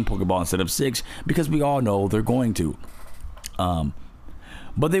get one Pokeball instead of 6, because we all know they're going to.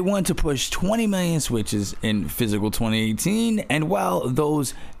 But they want to push 20 million Switches in physical 2018, and while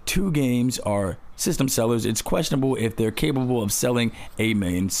those 2 games are system sellers, it's questionable if they're capable of selling a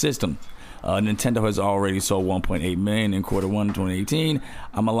million systems. Nintendo has already sold 1.8 million in quarter 1 2018.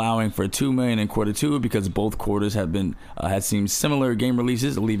 I'm allowing for 2 million in quarter 2 because both quarters have seen similar game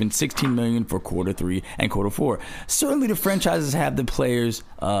releases, leaving 16 million for quarter 3 and quarter 4. Certainly the franchises have the players,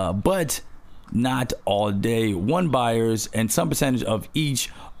 but not all day one buyers, and some percentage of each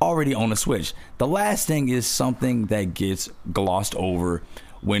already own a Switch. The last thing is something that gets glossed over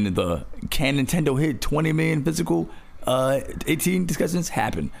when can Nintendo hit 20 million physical 18 discussions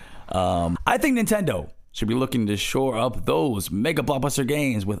happen. I think Nintendo should be looking to shore up those mega blockbuster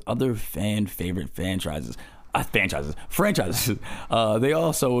games with other fan-favorite franchises. They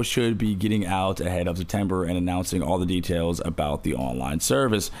also should be getting out ahead of September and announcing all the details about the online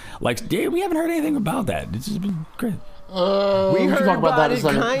service. We haven't heard anything about that. This has been great. We heard about it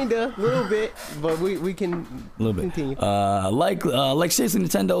kinda, a little bit, but we can continue. Seriously,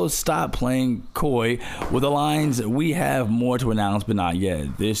 Nintendo, stop playing coy with the lines. We have more to announce, but not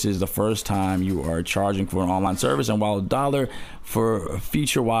yet. This is the first time you are charging for an online service, and while $1 for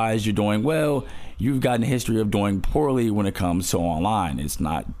feature-wise you're doing well, you've gotten a history of doing poorly when it comes to online. It's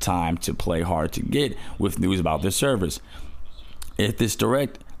not time to play hard to get with news about this service. If this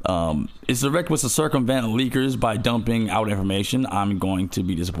direct was to circumvent leakers by dumping out information, I'm going to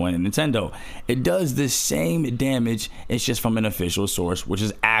be disappointed in Nintendo. It does the same damage, it's just from an official source, which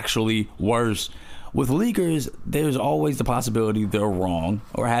is actually worse. With leakers, there's always the possibility they're wrong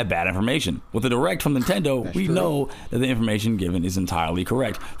or have bad information. With a direct from Nintendo, we know that the information given is entirely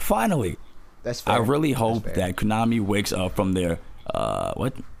correct. Finally, That's fair. I really hope that Konami wakes up from their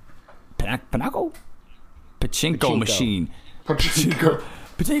Pachinko machine.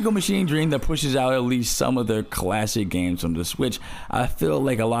 Pachinko machine dream that pushes out at least some of their classic games from the Switch. I feel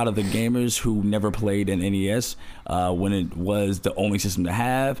like a lot of the gamers who never played an NES when it was the only system to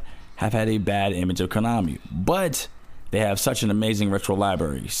have had a bad image of Konami. But they have such an amazing retro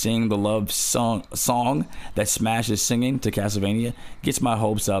library. Seeing the love song that Smash is singing to Castlevania gets my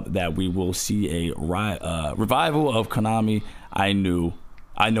hopes up that we will see a revival of Konami I know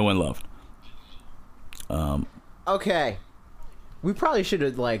and loved. Okay. We probably should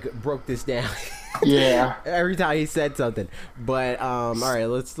have broke this down. Yeah. Every time he said something. But all right,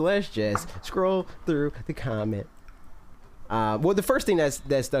 let's just scroll through the comment. Well, the first thing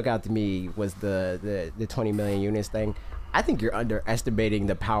that stuck out to me was the 20 million units thing. I think you're underestimating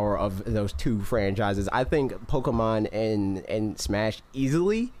the power of those two franchises. I think Pokemon and Smash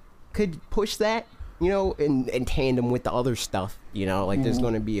easily could push that, in tandem with the other stuff. There's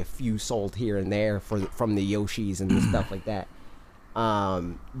going to be a few sold here and there from the Yoshis and stuff like that.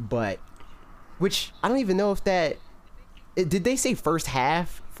 But which I don't even know if that did they say first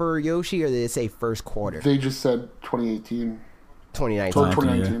half for Yoshi or did they say first quarter? They just said 2018. 2019.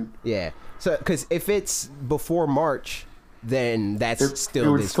 2019. Yeah. So because if it's before March, then that's It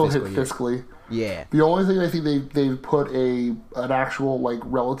would still hit fiscally. Yeah. The only thing I think they've put an actual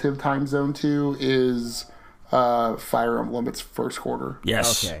relative time zone to is Fire Emblem. It's first quarter.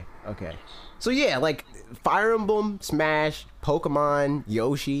 Yes. Okay. So yeah, Fire Emblem, Smash, Pokemon,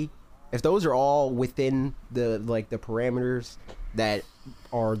 Yoshi, if those are all within the the parameters that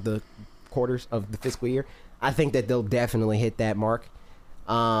are the quarters of the fiscal year, I think that they'll definitely hit that mark.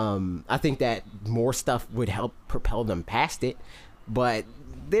 I think that more stuff would help propel them past it, but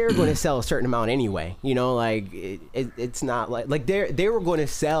they're going to sell a certain amount anyway. It's not like they were going to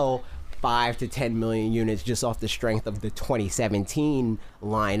sell 5 to 10 million units just off the strength of the 2017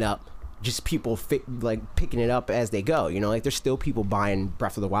 lineup. Just people picking it up as they go. There's still people buying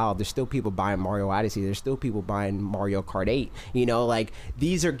Breath of the Wild. There's still people buying Mario Odyssey. There's still people buying Mario Kart 8.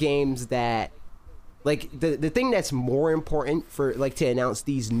 These are games that, the thing that's more important for to announce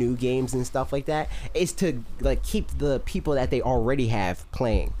these new games and stuff like that is to keep the people that they already have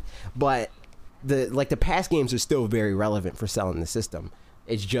playing. But the past games are still very relevant for selling the system.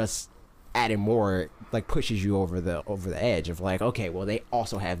 It's just adding more pushes you over the edge of okay, well they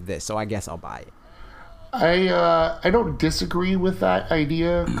also have this, so I guess I'll buy it. I don't disagree with that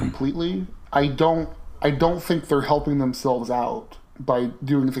idea completely. I don't think they're helping themselves out by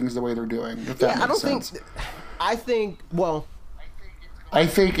doing things the way they're doing. If that makes sense. I think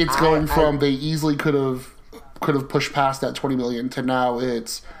it's going from they easily could have pushed past that 20 million to now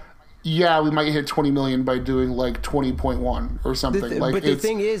it's we might hit 20 million by doing 20.1 or something. But the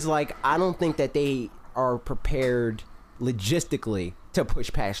thing is, I don't think that they are prepared logistically to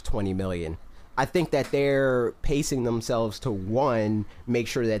push past 20 million. I think that they're pacing themselves to make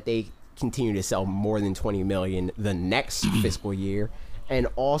sure that they continue to sell more than 20 million the next fiscal year, and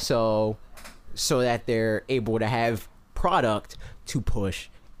also so that they're able to have product to push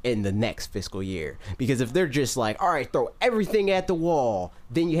in the next fiscal year. Because if they're just all right, throw everything at the wall,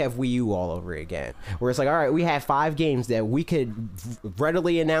 then you have Wii U all over again, where it's all right, we have 5 games that we could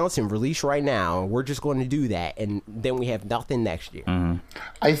readily announce and release right now, and we're just going to do that, and then we have nothing next year.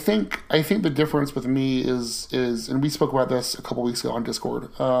 I think the difference with me is and we spoke about this a couple weeks ago on Discord,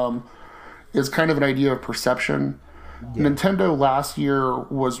 is kind of an idea of perception. Nintendo last year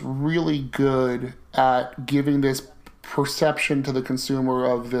was really good at giving this perception to the consumer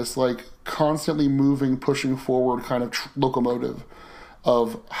of this constantly moving, pushing forward kind of locomotive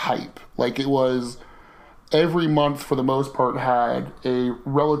of hype. It was every month for the most part had a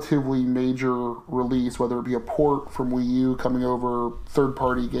relatively major release, whether it be a port from Wii U coming over,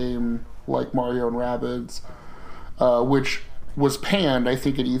 third-party game like Mario and Rabbids, which was panned, I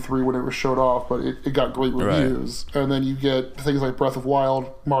think, at E3 when it was showed off, but it got great reviews. Right. And then you get things like Breath of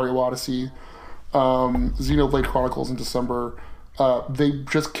Wild, Mario Odyssey, Xenoblade Chronicles in December. They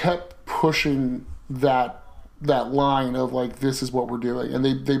just kept pushing that line of this is what we're doing, and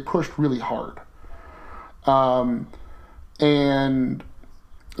they pushed really hard. And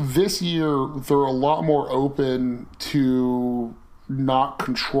this year they're a lot more open to not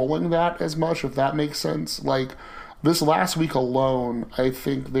controlling that as much, if that makes sense. this last week alone, I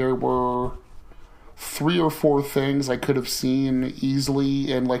think there were 3 or 4 things I could have seen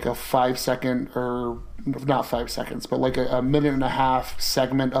easily in like a 5-second, or not 5 seconds, but like a minute and a half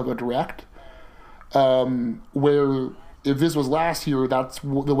segment of a direct. Where if this was last year, that's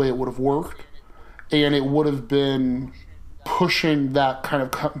the way it would have worked, and it would have been pushing that kind of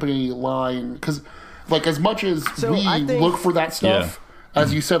company line, because like as much as look for that stuff,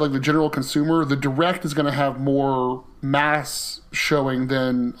 as you said, like the general consumer, the direct is going to have more mass showing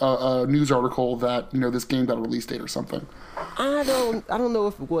than a news article that this game got a release date or something. I don't know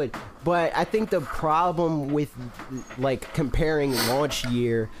if it would, but I think the problem with like comparing launch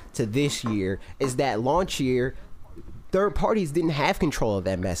year to this year is that launch year, third parties didn't have control of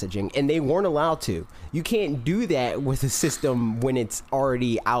that messaging, and they weren't allowed to. You can't do that with a system when it's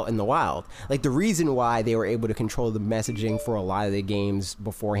already out in the wild. Like, the reason why they were able to control the messaging for a lot of the games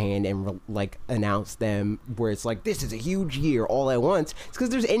beforehand and like announce them where it's like, this is a huge year all at once, it's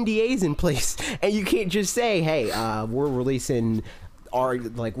because there's NDAs in place, and you can't just say, hey, we're releasing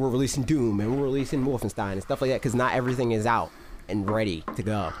Doom and we're releasing Wolfenstein and stuff like that, because not everything is out and ready to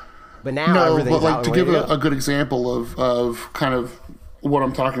go. But now everything's out. To give a good example of kind of what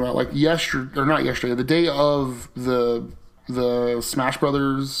I'm talking about, like the day of the Smash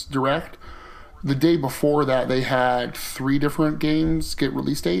Brothers Direct, the day before that they had 3 different games get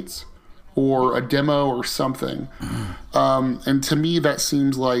release dates or a demo or something. And to me, that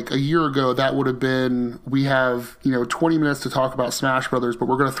seems like a year ago that would have been, we have 20 minutes to talk about Smash Brothers, but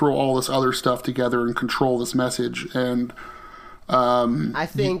we're going to throw all this other stuff together and control this message. And I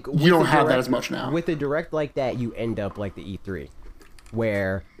think you don't have that as much now. With a direct like that, you end up like the E3,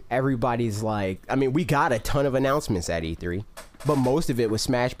 where everybody's like, I mean, we got a ton of announcements at E3, but most of it was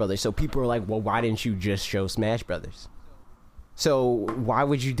Smash Brothers. So people are like, well, why didn't you just show Smash Brothers? So why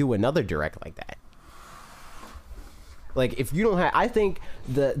would you do another direct like that? Like, if you don't have, I think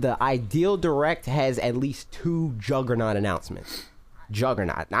the ideal direct has at least 2 juggernaut announcements.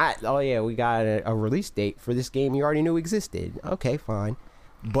 Juggernaut, not, oh yeah, we got a release date for this game you already knew existed. Okay, fine.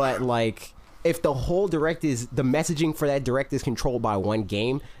 But like, if the whole direct is, the messaging for that direct is controlled by one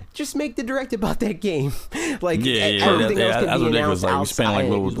game, just make the direct about that game. Like, everything else can be announced like, we spent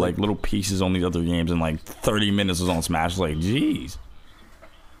outside. little pieces on these other games, and like 30 minutes was on Smash. Like, jeez,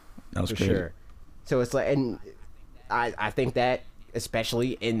 that was for crazy. sure. So it's like, and I think that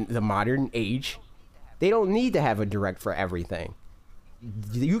especially in the modern age, they don't need to have a direct for everything.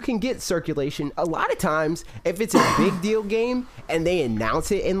 You can get circulation a lot of times if it's a big deal game and they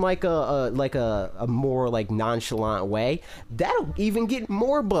announce it in like a more like nonchalant way. That'll even get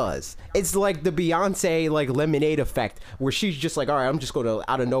more buzz. It's like the Beyonce like Lemonade effect, where she's just like, all right, I'm just going to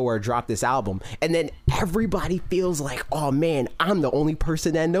out of nowhere drop this album, and then everybody feels like, oh man, I'm the only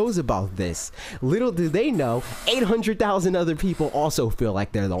person that knows about this. Little do they know, 800,000 other people also feel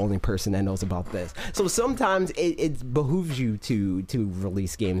like they're the only person that knows about this. So sometimes it behooves you to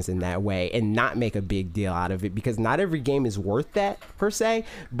release games in that way and not make a big deal out of it, because not every game is worth that per se,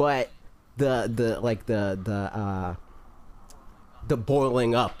 but the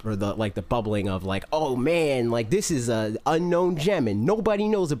boiling up, or the bubbling of like, oh man, like this is a unknown gem and nobody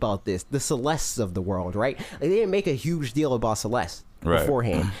knows about this, the Celestes of the world, right? Like, they didn't make a huge deal about Celeste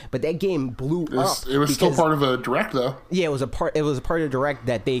beforehand, but that game blew up. It was still part of a direct, though. Yeah, it was a part of direct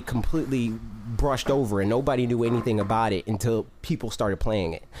that they completely brushed over, and nobody knew anything about it until people started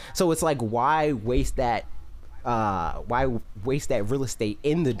playing it. So it's like, why waste that real estate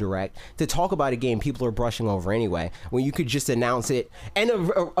in the direct to talk about a game people are brushing over anyway, when you could just announce it and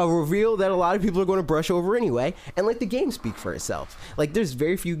a reveal that a lot of people are going to brush over anyway, and let the game speak for itself. Like, there's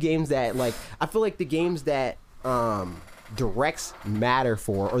very few games that, like, I feel like the games that directs matter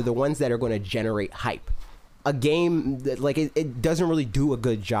for are the ones that are going to generate hype. A game that, like, it doesn't really do a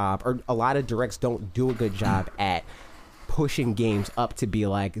good job, or a lot of directs don't do a good job at pushing games up to be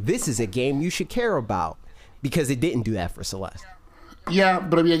like, this is a game you should care about, because it didn't do that for Celeste. Yeah,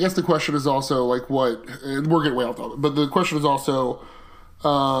 but I mean, I guess the question is also like, we're getting way off topic, but the question is also,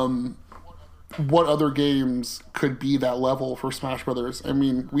 what other games could be that level for Smash Brothers? I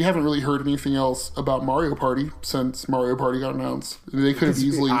mean, we haven't really heard anything else about Mario Party since Mario Party got announced. They could have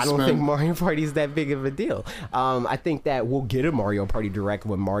easily I don't think Mario Party is that big of a deal. I think that we'll get a Mario Party Direct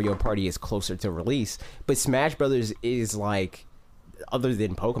when Mario Party is closer to release, but Smash Brothers is like, other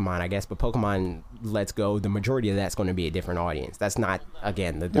than Pokemon, I guess, but Pokemon Let's Go, the majority of that's going to be a different audience. That's not,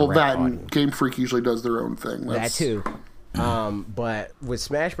 again, the direct audience. And Game Freak usually does their own thing. That too. But with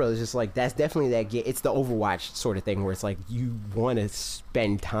Smash Brothers, it's like, that's definitely that game. It's the Overwatch sort of thing, where it's like, you want to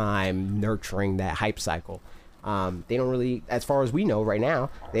spend time nurturing that hype cycle. They don't really, as far as we know right now,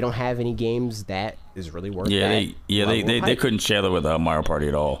 they don't have any games that is really worth. They couldn't share it with Mario Party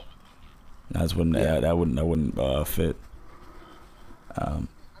at all. That wouldn't fit.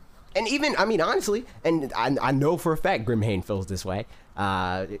 And even, I mean, honestly, and I know for a fact Grimhain feels this way.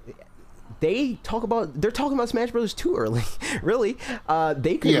 They're talking about Smash Bros. Too early. Really,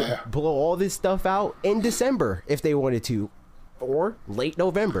 they could blow all this stuff out in December if they wanted to, or late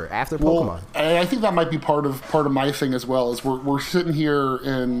November after Pokemon. And I think that might be part of my thing as well. Is we're sitting here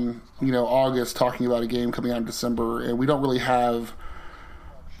in August talking about a game coming out in December, and we don't really have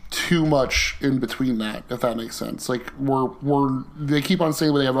too much in between that, if that makes sense. Like they keep on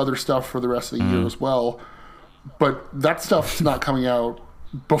saying they have other stuff for the rest of the year as well, but that stuff's not coming out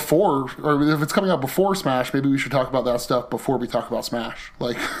before, or if it's coming out before Smash, maybe we should talk about that stuff before we talk about Smash.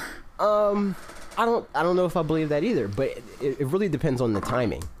 Like, I don't know if I believe that either, but it really depends on the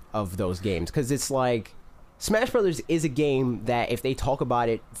timing of those games, because it's like Smash Brothers is a game that if they talk about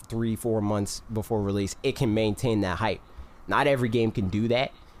it 3-4 months before release, it can maintain that hype. Not every game can do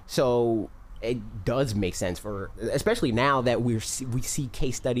that. So it does make sense especially now that we see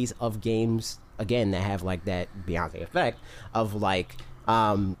case studies of games again that have like that Beyonce effect of like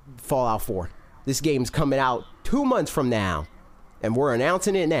Fallout 4. This game's coming out 2 months from now, and we're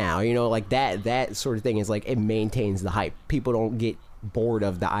announcing it now. Like that sort of thing is like it maintains the hype. People don't get bored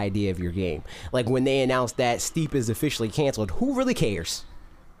of the idea of your game. Like when they announced that Steep is officially canceled, who really cares?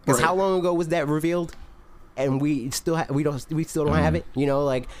 Because how long ago was that revealed? And we still don't have it.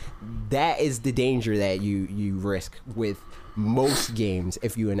 Like that is the danger that you risk with most games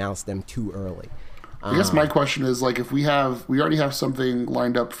if you announce them too early. I guess my question is, like, if we already have something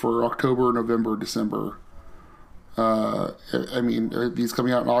lined up for October, November, December. I mean, are these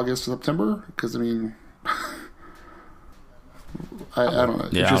coming out in August, September? Because I mean, I don't know.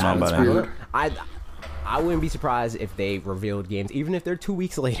 Yeah, it's weird. I wouldn't be surprised if they revealed games, even if they're 2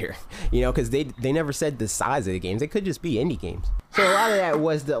 weeks later, because they never said the size of the games. They could just be indie games. So a lot of that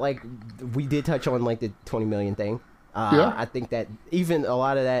was we did touch on like the 20 million thing. I think that even a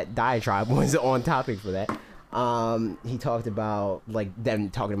lot of that diatribe was on topic for that. He talked about like them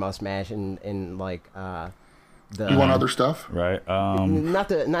talking about Smash and like you want other stuff, right? Not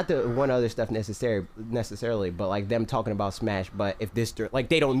the one other stuff necessarily, but like them talking about Smash. But if this like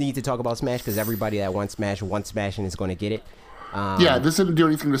they don't need to talk about Smash because everybody that wants Smash and is going to get it. This didn't do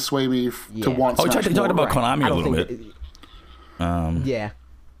anything to sway me to want. Smash talked about Konami a little bit. Yeah,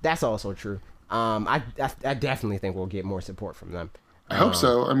 that's also true. I definitely think we'll get more support from them. I hope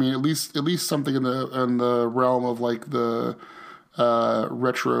so. I mean, at least something in the realm of like the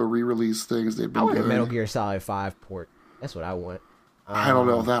retro re-release things they've been doing. I want a Metal Gear Solid 5 port. That's what I want. I don't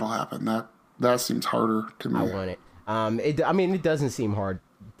know if that'll happen. That seems harder to me. I want it. It doesn't seem hard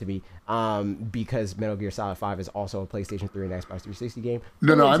to me because Metal Gear Solid 5 is also a PlayStation 3 and Xbox 360 game.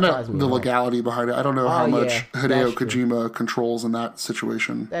 No, I meant the legality behind it. I don't know how much Hideo Kojima controls in that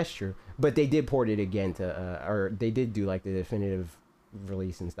situation. That's true. But they did port it again or they did do like the definitive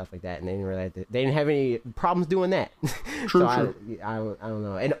release and stuff like that, and they didn't have any problems doing that. True. I don't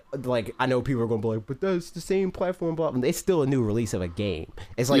know, and like I know people are going to be like, but that's the same platform. Blah, blah. It's still a new release of a game.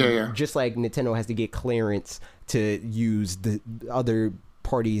 It's like just like Nintendo has to get clearance to use the other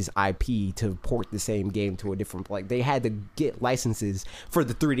party's IP to port the same game to a different, like they had to get licenses for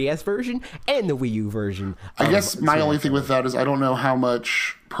the 3DS version and the Wii U version. I guess my only thing with that is I don't know how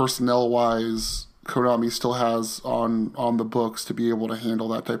much personnel wise Konami still has on the books to be able to handle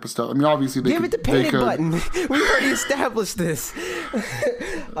that type of stuff. I mean, obviously give it the panic button. We already established this.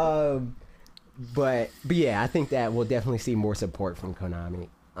 But yeah, I think that we'll definitely see more support from Konami.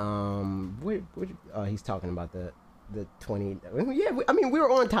 He's talking about the 20. Yeah, we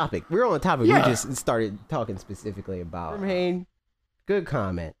were on topic. We just started talking specifically about. Hey, good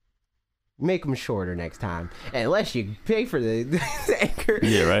comment. Make them shorter next time, unless you pay for the anchor.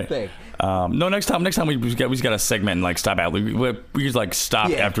 Yeah, right. Thing. No, next time we just got a segment and like stop out. We just like stop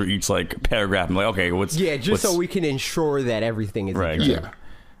after each like paragraph and like okay, so we can ensure that everything is right. Yeah.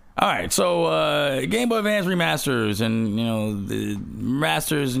 All right, so Game Boy Advance remasters and the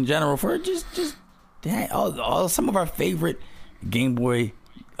masters in general for just all some of our favorite Game Boy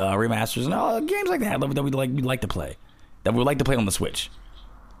remasters and all games like that we like to play on the Switch.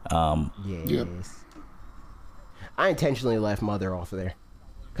 Yes. Yep. I intentionally left Mother off of there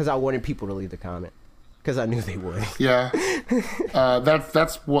because I wanted people to leave the comment because I knew they would. Yeah,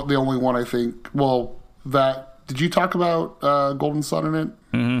 that's what the only one I think. Well, did you talk about Golden Sun in it?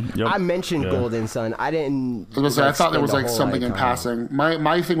 Mm-hmm. Yep. I mentioned Golden Sun. I didn't. I thought there was like something in passing.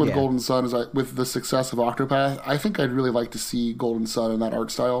 My thing with Golden Sun is with the success of Octopath, I think I'd really like to see Golden Sun in that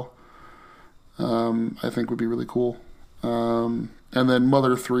art style. I think would be really cool. And then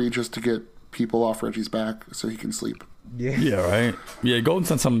Mother 3 just to get people off Reggie's back so he can sleep. Yeah, right. Yeah, Golden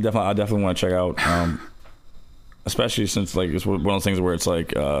Sun's something I definitely want to check out. Especially since like it's one of those things where it's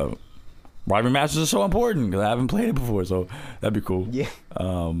like rivalry matches are so important because I haven't played it before, so that'd be cool. Yeah.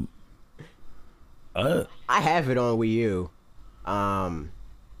 I have it on Wii U,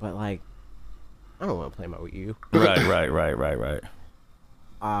 but like I don't want to play my Wii U. Right.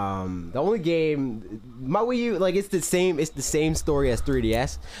 The only game, my Wii U, like it's the same story as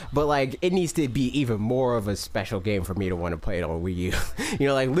 3DS, but like it needs to be even more of a special game for me to want to play it on Wii U. You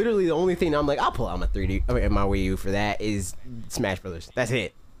know, like literally the only thing I'm like, I'll pull out my my Wii U for that is Smash Brothers. That's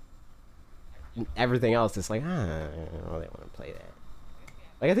it. Everything else is like, I don't really want to play that.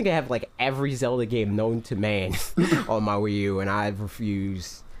 Like I think I have like every Zelda game known to man on my Wii U, and I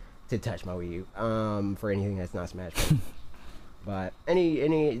refuse to touch my Wii U for anything that's not Smash Brothers. But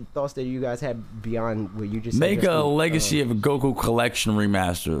any thoughts that you guys had beyond what you just make said? a Legacy of a Goku Collection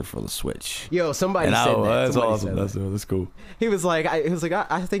remaster for the Switch. Yo, somebody said that. That's Somebody awesome. said That's cool. He was like, I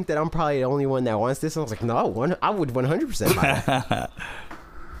think that I'm probably the only one that wants this. And I was like, no, I would 100% buy that.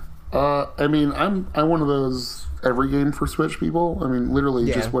 I mean, I'm one of those every game for Switch people. I mean,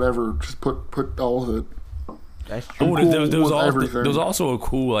 literally just whatever. Just put all of it. That's true. Oh, there was also a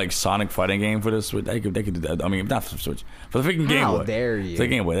cool like Sonic fighting game for the Switch. They could do that. I mean, not for the Switch, for the freaking Game Boy. How dare you? It's a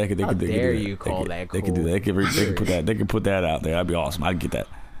Game Boy. They could How do dare that. you call that cool? They could do that. They could put that out there. That'd be awesome. I'd get that.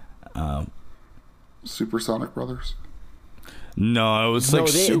 Super Sonic Brothers. No, it was like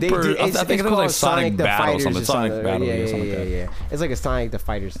Super. I think it was like Sonic Battle or something. Sonic Battle. Yeah. It's like a Sonic the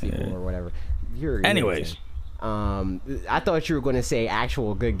Fighter sequel or whatever. Anyways. I thought you were going to say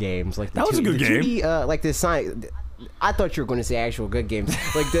actual good games, like that was a good game. 2D, like the Sonic. I thought you were going to say actual good games,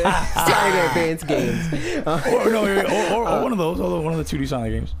 like the Sonic Advance games. Or one of those, one of the 2D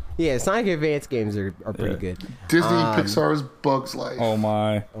Sonic games. Yeah, Sonic Advance games are pretty good. Disney Pixar's Bugs Life. Oh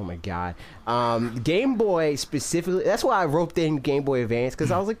my god. Game Boy specifically. That's why I roped in Game Boy Advance,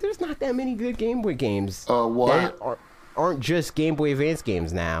 because I was like, there's not that many good Game Boy games. What? That aren't just Game Boy Advance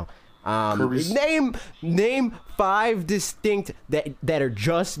games now. Name 5 distinct that are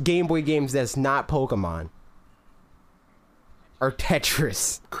just Game Boy games that's not Pokemon or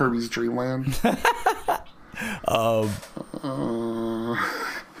Tetris. Kirby's Dream Land.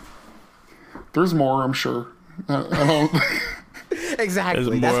 There's more, I'm sure. I don't.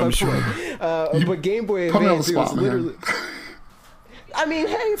 Exactly. That's my point. But Game Boy Advance was literally. I mean,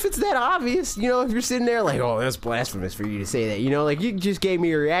 hey, if it's that obvious, you know, if you're sitting there like, oh, that's blasphemous for you to say that, you know, like you just gave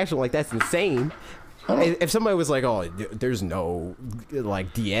me a reaction like that's insane. If somebody was like, oh, there's no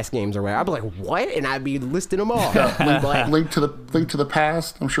like DS games or whatever, I'd be like, what? And I'd be listing them all. Link to the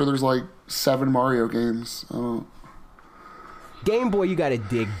Past. I'm sure there's like 7 Mario games. Game Boy, you got to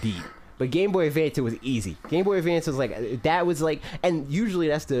dig deep. But Game Boy Advance, it was easy. Game Boy Advance was like, that was like, and usually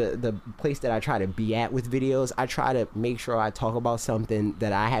that's the place that I try to be at with videos. I try to make sure I talk about something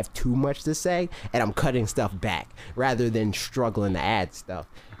that I have too much to say, and I'm cutting stuff back, rather than struggling to add stuff.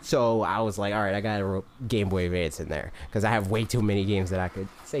 So I was like, all right, I got to rope Game Boy Advance in there, because I have way too many games that I could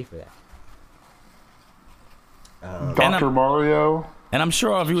say for that. Dr. Mario. And I'm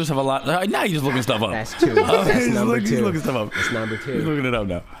sure our viewers have a lot. Now you're just looking stuff up. That's 2. That's number 2. He's looking stuff up. That's number 2. He's looking it up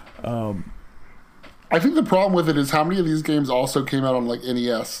now. I think the problem with it is how many of these games also came out on like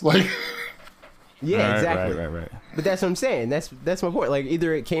NES. Like, yeah, exactly. Right. But that's what I'm saying. That's my point. Like,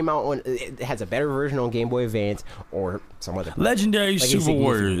 either it came out on, it has a better version on Game Boy Advance or some other. Legendary like Super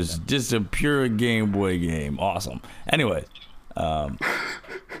Warriors, just a pure Game Boy game. Awesome. Anyway,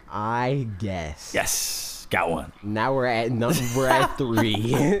 I guess. Yes, got one. Now we're at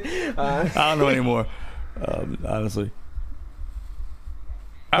 3. I don't know anymore, honestly.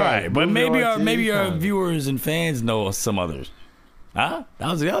 All right, but maybe our viewers and fans know some others. Huh? That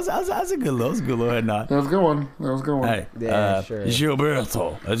was a good little head nod. That was a good one. Hey, yeah, sure.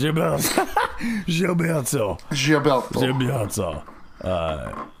 Gilberto. I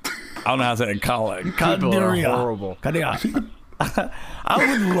don't know how to say it. Horrible. I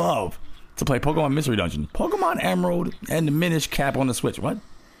would love to play Pokemon Mystery Dungeon, Pokemon Emerald, and the Minish Cap on the Switch. What?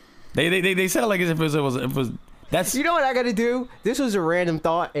 They said it like as if it was. That's, you know what I gotta do? This was a random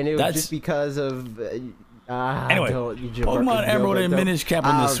thought, and it was just because of. Anyway, Pokemon Emerald and Minish Cap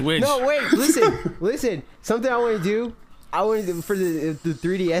on the Switch. No, wait, listen. Something I want to do. I want to for the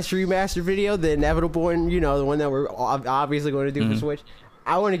 3DS remaster video, the inevitable one. You know, the one that we're obviously going to do for Switch.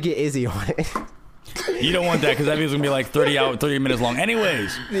 I want to get Izzy on it. You don't want that because that video's gonna be like 30 minutes long.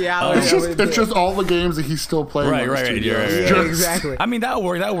 Anyways, It's just all the games that he's still playing. Right. Yeah, exactly. I mean, that'll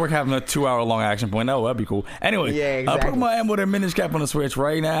work. That'll work having a 2-hour long action point. That'd be cool. Anyway, Yeah, exactly. Pokemon Emerald and Minish Cap on the Switch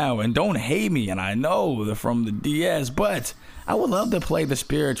right now. And don't hate me, and I know they're from the DS, but I would love to play the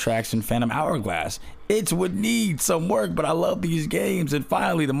Spirit Tracks and Phantom Hourglass. It would need some work, but I love these games. And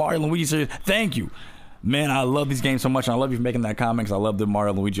finally, the Mario and Luigi series. Thank you. Man, I love these games so much, and I love you for making that comment because I love the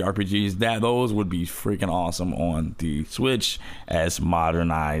Mario and Luigi RPGs. Those would be freaking awesome on the Switch as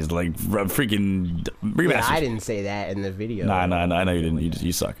modernized, like freaking remasters. Yeah, I didn't say that in the video. Nah, I know you didn't.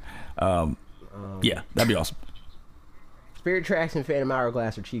 You suck. Yeah, that'd be awesome. Spirit Tracks and Phantom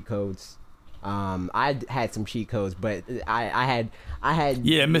Hourglass are cheat codes. I had some cheat codes, but I had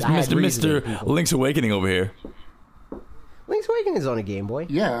Yeah, Mr. Link's Awakening over here. Link's Awakening is on a Game Boy.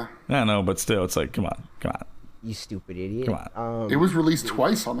 Yeah. I know, but still, it's like, come on. You stupid idiot. Come on. It was released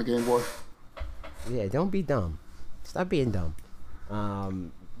twice on the Game Boy. Yeah, don't be dumb. Stop being dumb.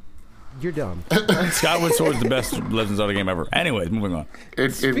 You're dumb. Skyward Sword is the best Legend of Zelda game ever. Anyways, moving on.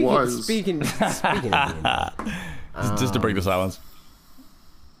 It was. Speaking of being dumb. Just to break the silence.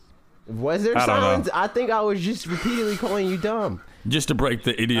 Was there I don't silence? know. I think I was just repeatedly calling you dumb. Just to break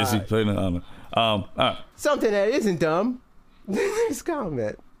the idiocy. Something that isn't dumb. Next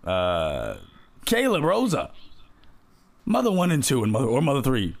comment. Caleb Rosa. Mother 1 and 2 and Mother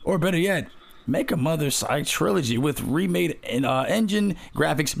 3. Or better yet, make a Mother side trilogy with remade engine,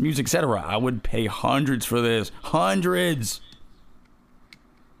 graphics, music, etc. I would pay hundreds for this. Hundreds.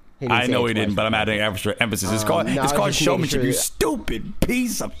 I know he didn't, but I'm adding extra emphasis. It's called showmanship, you stupid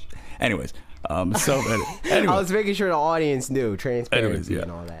piece of... Anyways. Anyway. I was making sure the audience knew transparency Anyways, yeah.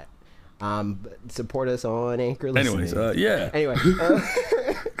 and all that. Support us on Anchor Listening. Anyways, yeah. Anyway.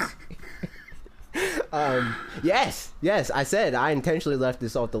 Yes, I said I intentionally left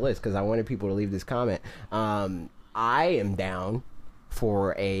this off the list because I wanted people to leave this comment. I am down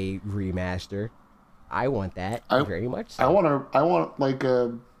for a remaster. I want that very much. So. I want like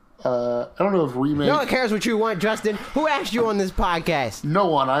a. I don't know if remake. No one cares what you want, Justin. Who asked you on this podcast? No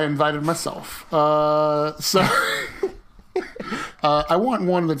one. I invited myself. So I want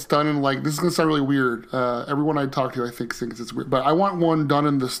one that's done in like, this is gonna sound really weird. Everyone I talk to, I think, thinks it's weird, but I want one done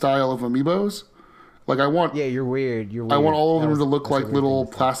in the style of Amiibos. Like I want. Yeah, you're weird. You're weird. I want all of them to look like little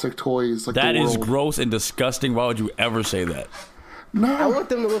plastic toys. Like that is gross and disgusting. Why would you ever say that? No. I want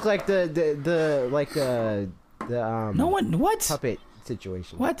them to look like the No one. What? puppet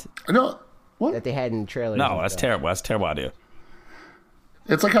situation. What? No. What? That they had in trailers. No, and that's stuff. terrible. That's a terrible idea.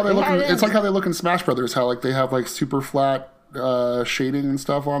 It's like how they look. had It's like how they look in Smash Brothers. How like they have like super flat shading and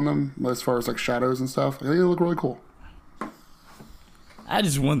stuff on them, as far as like shadows and stuff. I think they look really cool. I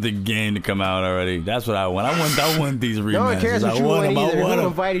just want the game to come out already. That's what I want. I want these remasters. No one cares what I you want them. either. I want Who them.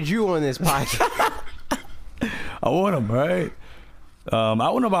 invited you on this podcast? I want them, right? I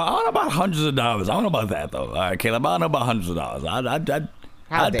want about hundreds of dollars. I don't know about that though. All right, Caleb. I don't know about hundreds of dollars. I'd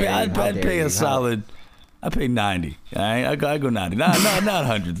pay a solid. I'd pay 90. All right, I go 90. Not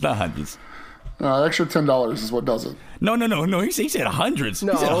hundreds. Not hundreds. Extra $10 is what does it. No. He said hundreds.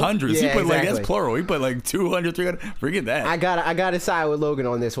 No. He said hundreds. Yeah, he put like exactly. that's plural. He put like 200, 300. Forget that. I got to side with Logan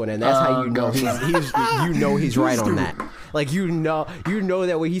on this one, and that's how you know he's right on that. Like you know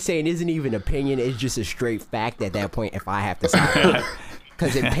that what he's saying isn't even opinion; it's just a straight fact at that point. If I have to side,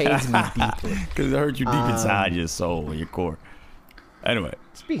 because it pains me deeply. Because it hurts you deep inside your soul, your core. Anyway.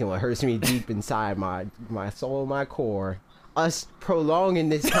 Speaking of what hurts me deep inside my soul, my core, us prolonging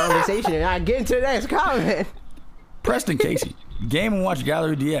this conversation, and I get into the next comment. Preston Casey, Game & Watch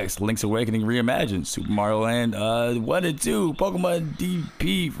Gallery DX, Link's Awakening Reimagined, Super Mario Land 1 and 2, Pokemon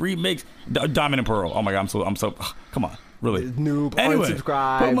DP remakes, Diamond and Pearl. Oh my god, I'm so come on, really. Noob, Anyway,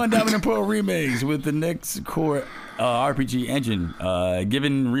 unsubscribe. Pokemon Diamond and Pearl remakes with the next core RPG engine.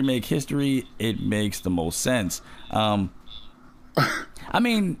 Given remake history, it makes the most sense. I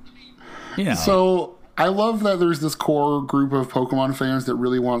mean, you know. So I love that there's this core group of Pokemon fans that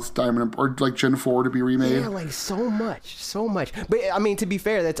really wants Diamond or like Gen 4 to be remade. Yeah, like so much. But I mean, to be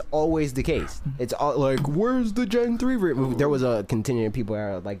fair, that's always the case. It's all like, where's the Gen 3 movie? There was a contingent of people that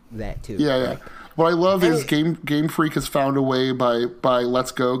are like that too. Yeah. Like, What I love is Game Freak has found a way by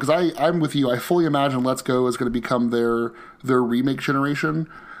Let's Go, because I'm with you. I fully imagine Let's Go is going to become their remake generation.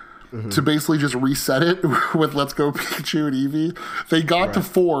 To basically just reset it with Let's Go Pikachu and Eevee. They got to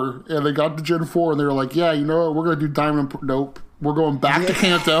 4, and they got to Gen 4, and they were like, yeah, you know what, we're going to do Diamond and nope. We're going back to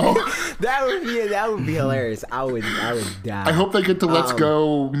Kanto. that would be hilarious. I would die. I hope they get to Let's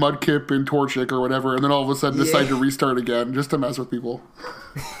Go Mudkip and Torchic or whatever, and then all of a sudden decide to restart again just to mess with people.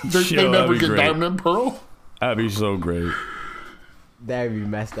 They never get great. Diamond and Pearl. That'd be so great. That'd be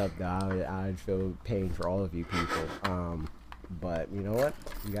messed up though. I would feel pain for all of you people. But you know what?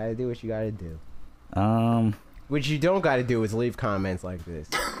 You gotta do what you gotta do. What you don't gotta do is leave comments like this.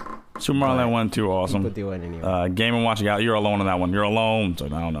 Super Mario Land 1 2 awesome. People do it anyway. Game and Watching Out, you're alone on that one. You're alone. So I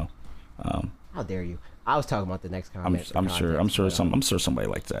don't know. How dare you? I was talking about the next comment. I'm sure somebody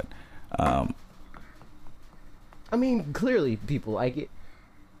likes that. I mean, clearly people like it,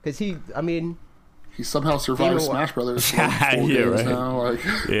 cause he somehow survived Smash Brothers. Like 4 Yeah, days right. now. Like,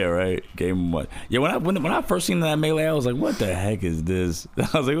 Yeah, right. Game what? Yeah, when I first seen that Melee, I was like, what the heck is this? I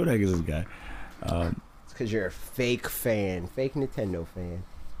was like, what the heck is this guy? It's because you're a fake fan, fake Nintendo fan.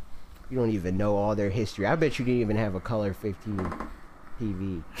 You don't even know all their history. I bet you didn't even have a color 15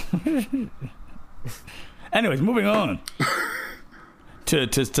 TV. Anyways, moving on to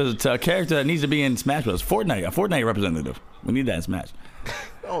a character that needs to be in Smash Bros. Fortnite, a Fortnite representative. We need that in Smash.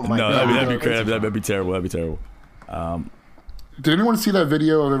 Oh my No, god, that'd be crazy. That'd be terrible. That'd be terrible. did anyone see that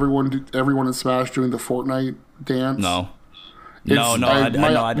video of everyone in Smash doing the Fortnite dance? No.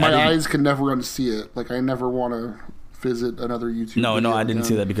 My eyes can never unsee it. Like, I never want to visit another YouTube. No, video I didn't again.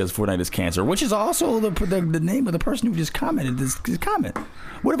 see that because Fortnite is cancer, which is also the name of the person who just commented this comment.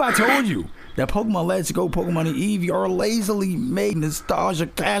 What if I told you that Pokemon Let's Go, Pokemon and Eevee are lazily made nostalgia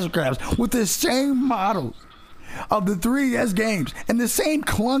cash grabs with the same model of the 3DS games and the same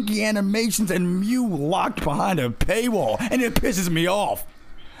clunky animations and Mew locked behind a paywall, and it pisses me off.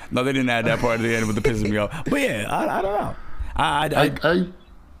 No, they didn't add that part at the end, but it pisses me off. But yeah, I don't know. I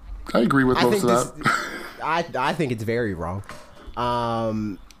agree with most of that. I think it's very wrong.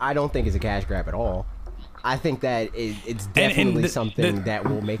 I don't think it's a cash grab at all. I think that it's definitely something that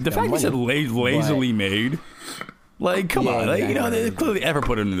will make the them fact money. you said lazily made. Like, come Yeah, on, like, you know, exactly. they clearly ever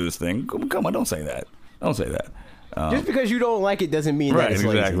put into this thing. Come on, don't say that. Don't say that. Just because you don't like it doesn't mean Right, that it's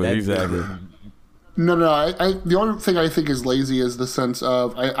lazy. exactly. No. The only thing I think is lazy is the sense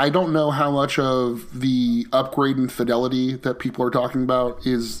of I don't know how much of the upgrade in fidelity that people are talking about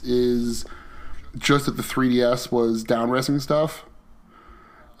is just that the 3DS was down resing stuff.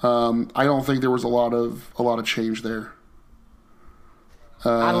 I don't think there was a lot of change there.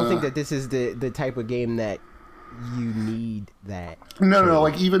 I don't think that this is the type of game that you need that. No.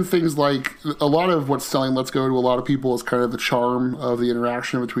 Like, even things like a lot of what's selling Let's Go to a lot of people is kind of the charm of the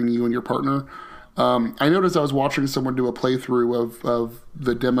interaction between you and your partner. I noticed I was watching someone do a playthrough of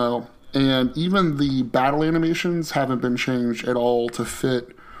the demo, and even the battle animations haven't been changed at all to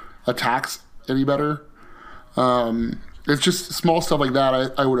fit attacks any better. It's just small stuff like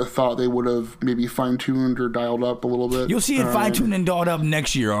that. I would have thought they would have maybe fine-tuned or dialed up a little bit. You'll see it fine-tuned and dialed up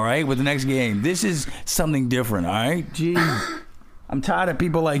next year, all right, with the next game. This is something different, all right? Gee, I'm tired of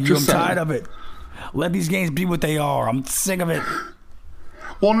people like you. I'm tired of it. Let these games be what they are. I'm sick of it.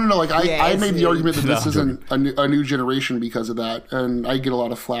 Well, no. Like, I made the argument that No, this isn't a new generation because of that, and I get a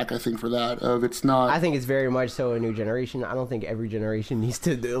lot of flack, I think, for that. It's not. I think it's very much so a new generation. I don't think every generation needs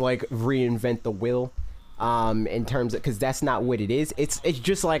to like reinvent the wheel. In terms of, because that's not what it is. It's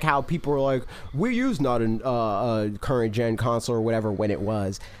just like how people are like, Wii U's not a current gen console or whatever when it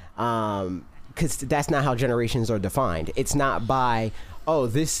was, because that's not how generations are defined. It's not by, oh,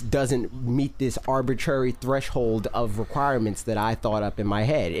 this doesn't meet this arbitrary threshold of requirements that I thought up in my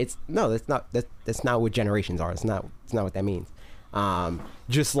head. That's not what generations are. It's not what that means.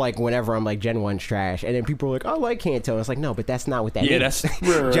 Just like whenever I'm like Gen 1's trash, and then people are like, I like Kanto. It's like, no, but that's not what that means. That's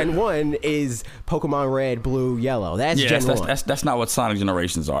Gen 1 is Pokemon Red, Blue, Yellow. That's Gen 1. That's not what Sonic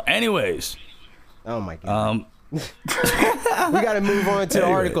generations are. Anyways, Oh my god. We got to move on to the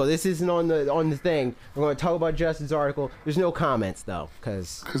Anyway. article. This isn't on the thing. We're going to talk about Justin's article. There's no comments though,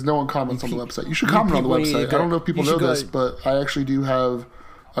 because no one comments on the website. You should comment on the people need to website. go- I don't know if people you know should go- this, but I actually do have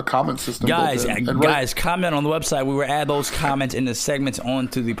a comment system. guys, built in. And guys, comment on the website. We will add those comments in the segments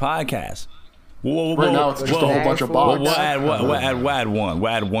onto the podcast. Whoa, Right now, it's just a whole bunch of We'll bots. We'll add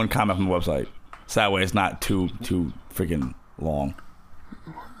one comment from the website. So that way it's not too freaking long.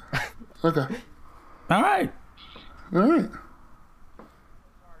 Okay. All right. All right.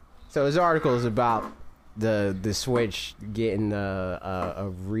 So his article is about the Switch getting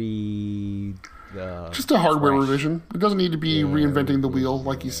a Just a hardware fresh. revision. It doesn't need to be reinventing the wheel,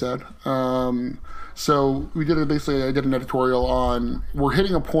 like you said. So we did basically. I did an editorial on we're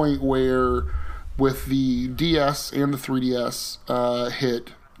hitting a point where, with the DS and the 3DS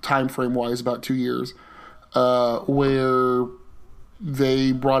hit time frame wise about 2 years, where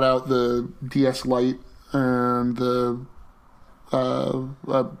they brought out the DS Lite and the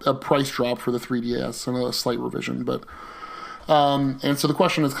a price drop for the 3DS and a slight revision, but and so the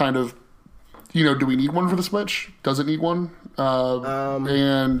question is kind of, do we need one for the Switch? Does it need one?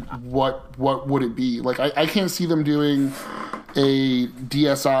 And what would it be? Like, I can't see them doing a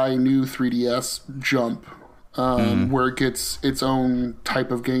DSi new 3DS jump where it gets its own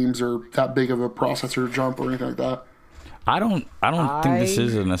type of games or that big of a processor jump or anything like that. I don't think this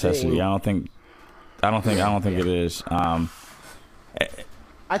is a necessity. I don't think it is. I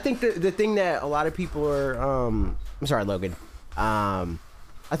think the thing that a lot of people are I'm sorry, Logan. I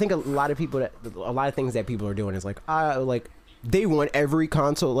think a lot of things that people are doing is like they want every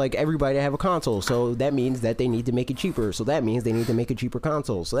console, like everybody to have a console. So that means that they need to make it cheaper. So that means they need to make a cheaper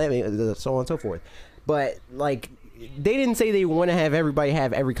console. So that means so on and so forth. But like they didn't say they want to have everybody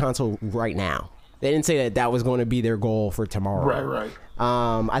have every console right now. They didn't say that was going to be their goal for tomorrow. Right.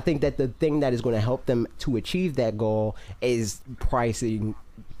 I think that the thing that is going to help them to achieve that goal is pricing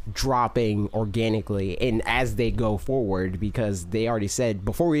dropping organically and as they go forward, because they already said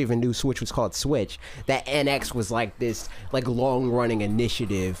before we even knew Switch was called Switch that NX was like this like long running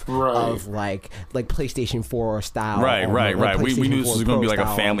initiative of like PlayStation 4 style. Right. We knew this was going to be like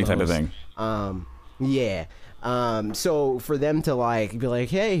a family type of thing. Yeah. So for them to like be like,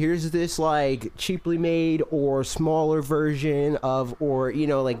 hey, here's this like cheaply made or smaller version of, or you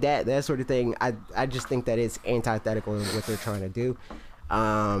know, like that sort of thing, I just think that it's antithetical to what they're trying to do.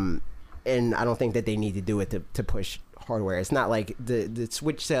 And I don't think that they need to do it to push hardware. It's not like the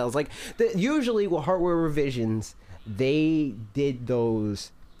Switch sales, like usually with hardware revisions, they did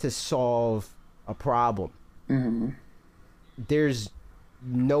those to solve a problem. Mm-hmm. There's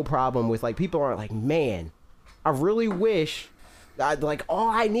no problem with like people aren't like, man, I really wish like all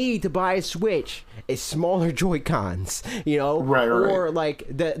I need to buy a Switch is smaller Joy-Cons, you know, right. Or like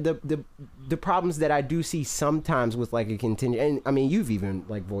the problems that I do see sometimes with like a contingent, and I mean you've even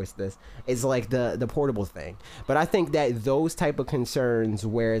like voiced this, is like the portable thing. But I think that those type of concerns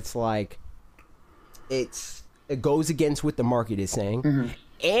where it's like it goes against what the market is saying, mm-hmm.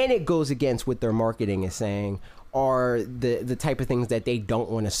 and it goes against what their marketing is saying, are the type of things that they don't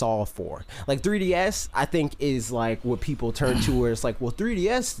want to solve for. Like 3DS, I think, is like what people turn to where it's like, well,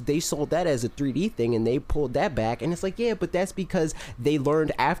 3DS, they sold that as a 3D thing and they pulled that back. And it's like, yeah, but that's because they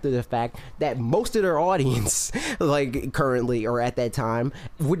learned after the fact that most of their audience, like currently or at that time,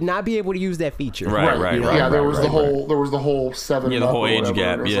 would not be able to use that feature. Right. You know? Yeah, there was the whole 7 the whole age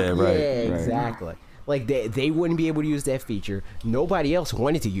gap. Yeah, right. Yeah, exactly. Like they wouldn't be able to use that feature. Nobody else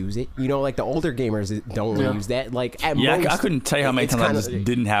wanted to use it. You know, like the older gamers don't want to use that. Like at most, I couldn't tell you how many times I just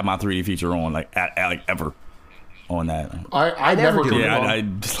didn't have my 3D feature on, like like ever on that. I never do.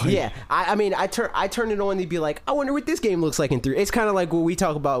 Yeah, I mean, I turn it on and be like, I wonder what this game looks like in 3D. It's kind of like what we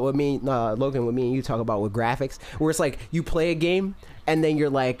talk about with me, Logan, with me and you talk about with graphics, where it's like you play a game and then you're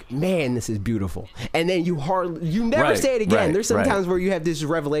like, man, this is beautiful, and then you never say it again. There's some times where you have this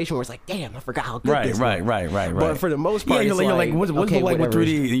revelation where it's like, damn, I forgot how good this was. Right. But for the most part, you're like, what's okay, it like with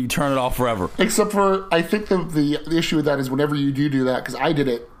 3D? And you turn it off forever. Except for, I think the issue with that is whenever you do that, because I did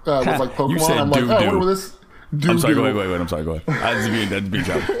it with like Pokemon. I'm like, I wonder what this. I'm sorry, go ahead. I'm sorry, go ahead. That's being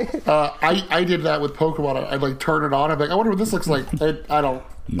job. I did that with Pokemon. I like turn it on. I'm like, I wonder what this looks like. I don't.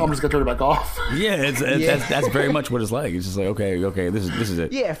 I'm just gonna turn it back off. Yeah, that's very much what it's like. It's just like, okay, this is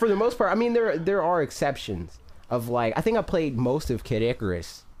it. Yeah, for the most part. I mean, there are exceptions of like, I think I played most of Kid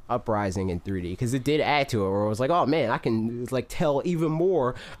Icarus Uprising in 3D because it did add to it. Where it was like, oh man, I can like tell even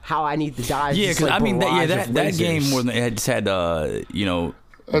more how I need to dive. Yeah, because like, I mean, that game more than it just had you know.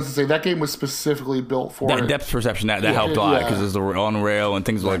 As I say, that game was specifically built for that depth perception that helped a lot because it's on rail and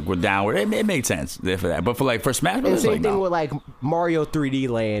things like were downward. It made sense for that, but for Smash Bros, same thing with like Mario 3D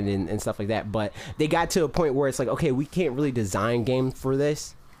Land and stuff like that. But they got to a point where it's like, okay, we can't really design games for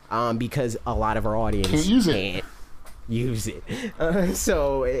this because a lot of our audience can't use it.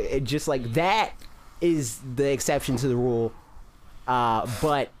 So it just like that is the exception to the rule,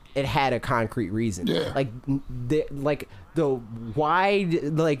 but it had a concrete reason. Yeah. Like the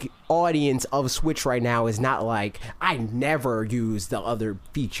wide like audience of Switch right now is not like, I never use the other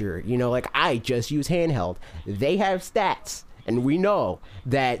feature, you know, like I just use handheld. They have stats, and we know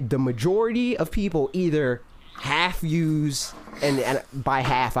that the majority of people either half use, and by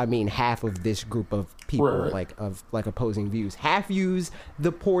half I mean half of this group of people, like of like opposing views, half use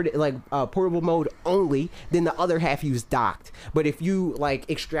the portable mode only, then the other half use docked. But if you like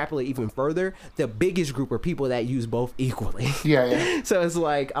extrapolate even further, the biggest group are people that use both equally. Yeah. So it's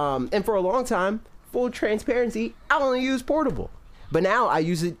like and for a long time, full transparency, I only use portable, but now I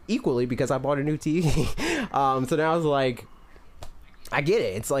use it equally because I bought a new TV. So now it's like, I get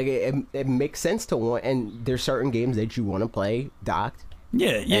it. It's like it makes sense to want, and there's certain games that you want to play docked.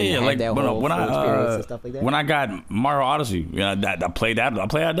 Yeah. Like when I got Mario Odyssey, I played that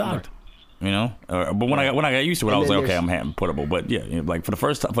docked. you know. But when I got used to it, I was like, okay, I'm having portable. But yeah, you know, like for the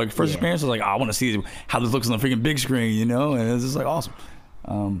first time, like first experience, I was like, oh, I want to see how this looks on the freaking big screen, you know. And it's just like awesome.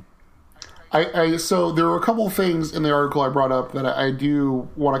 So there were a couple of things in the article I brought up that I do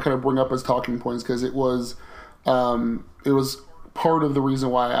want to kind of bring up as talking points because it was part of the reason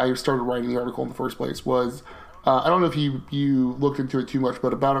why I started writing the article in the first place was I don't know if you looked into it too much,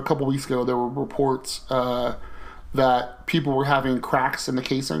 but about a couple weeks ago there were reports that people were having cracks in the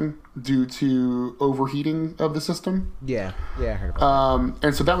casing due to overheating of the system. Yeah, I heard about that.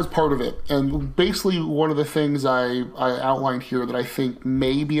 And so that was part of it. And basically one of the things I outlined here that I think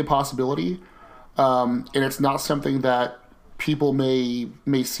may be a possibility, and it's not something that people may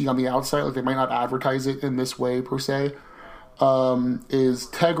see on the outside, like they might not advertise it in this way per se, is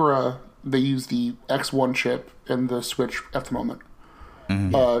Tegra. They use the X1 chip in the Switch at the moment.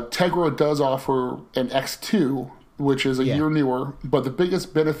 Mm-hmm. Tegra does offer an X2, which is a year newer, but the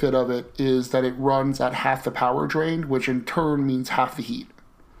biggest benefit of it is that it runs at half the power drain, which in turn means half the heat.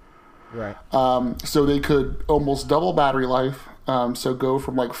 Right. So they could almost double battery life, so go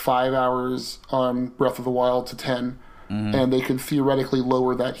from like 5 hours on Breath of the Wild to 10, and they can theoretically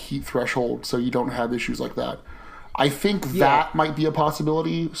lower that heat threshold so you don't have issues like that. I think that might be a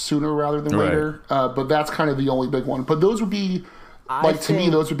possibility sooner rather than later, but that's kind of the only big one. But those would be... to me,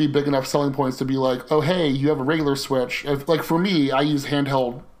 those would be big enough selling points to be like, oh, hey, you have a regular Switch. Like, for me, I use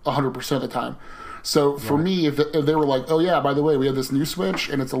handheld 100% of the time. So, for me, if they were like, oh, yeah, by the way, we have this new Switch,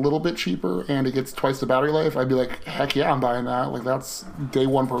 and it's a little bit cheaper, and it gets twice the battery life, I'd be like, heck yeah, I'm buying that. Like, that's day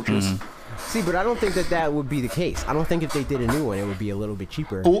one purchase. See, but I don't think that would be the case. I don't think if they did a new one, it would be a little bit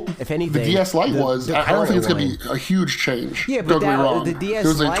cheaper. Well, if anything, the DS Lite was. I don't think it's going to be a huge change. Yeah, but the DS it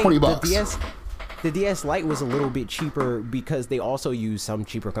was like Lite, $20. The DS Lite was a little bit cheaper because they also use some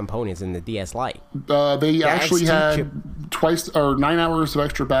cheaper components in the DS Lite. They actually had twice or 9 hours of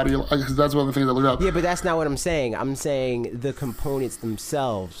extra battery, because that's one of the things I looked up. Yeah, but that's not what I'm saying. I'm saying the components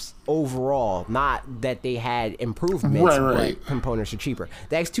themselves overall, not that they had improvements, but components are cheaper.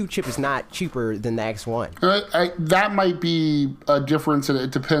 The X2 chip is not cheaper than the X1. That might be a difference, and it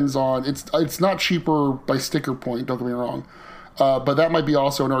depends on... It's not cheaper by sticker point, don't get me wrong. But that might be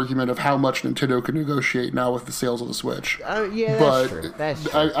also an argument of how much Nintendo can negotiate now with the sales of the Switch. That's true. That's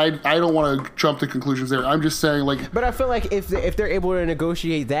true. I don't want to jump to conclusions there. I'm just saying, like... But I feel like if they're able to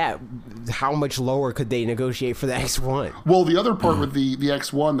negotiate that, how much lower could they negotiate for the X1? Well, the other part with the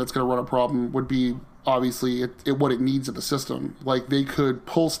X1 that's going to run a problem would be, obviously, what it needs in the system. Like, they could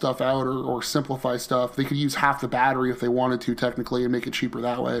pull stuff out or simplify stuff. They could use half the battery if they wanted to, technically, and make it cheaper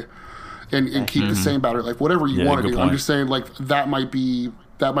that way. And keep the same battery life, whatever you want to do. Point. I'm just saying, like, that might be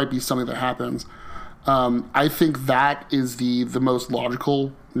something that happens. I think that is the most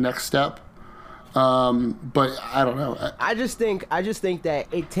logical next step. But I don't know. I just think that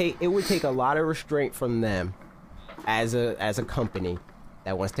it would take a lot of restraint from them as a company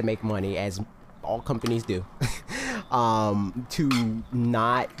that wants to make money, as all companies do, to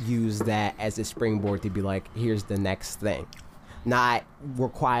not use that as a springboard to be like, here's the next thing. Not we're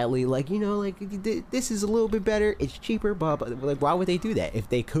quietly like, this is a little bit better, it's cheaper, but like, why would they do that if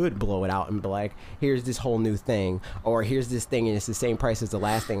they could blow it out and be like, here's this whole new thing, or here's this thing and it's the same price as the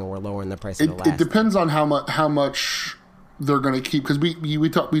last thing, and we're lowering the price of the last thing. It depends on how much they're going to keep, because we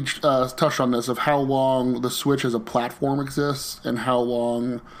touched on this of how long the Switch as a platform exists and how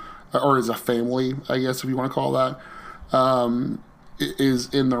long, or as a family, I guess if you want to call that,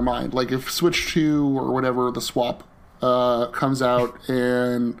 is in their mind. Like if Switch 2 or whatever the swap comes out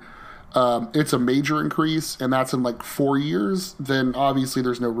and it's a major increase and that's in like 4 years, then obviously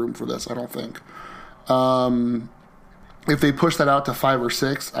there's no room for this, I don't think. If they push that out to 5 or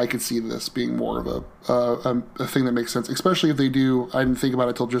 6, I could see this being more of a thing that makes sense, especially if they do. I didn't think about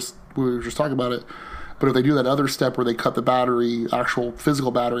it till we were just talking about it, but if they do that other step where they cut the actual physical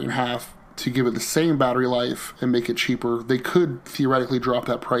battery in half to give it the same battery life and make it cheaper, they could theoretically drop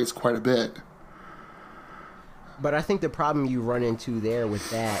that price quite a bit. But I think the problem you run into there with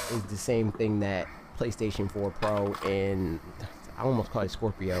that is the same thing that PlayStation 4 Pro and I almost call it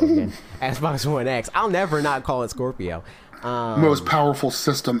Scorpio again. Xbox One X. I'll never not call it Scorpio. Most powerful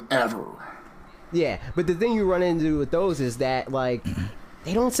system ever. Yeah, but the thing you run into with those is that like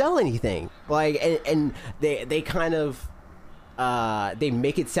they don't sell anything. Like and they kind of they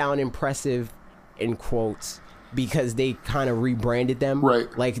make it sound impressive in quotes, because they kind of rebranded them, right?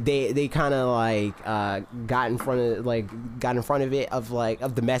 Like they kind of like got in front of it of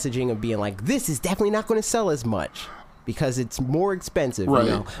the messaging of being like, this is definitely not going to sell as much. because it's more expensive, Right. you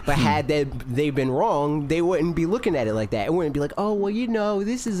know. But had they been wrong, they wouldn't be looking at it like that. It wouldn't be like, oh, well, you know,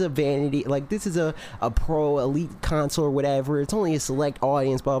 this is a vanity, like this is a pro elite console or whatever. It's only a select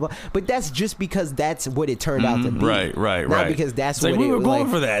audience, blah blah. But that's just because that's what it turned out to be. Right. Not because that's It's like what we it were was going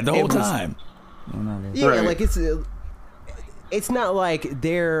like, for that the it whole was- time. Yeah, Right. like it's not like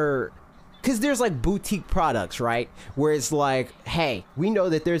they're. Because there's like boutique products, right? Where it's like, hey, we know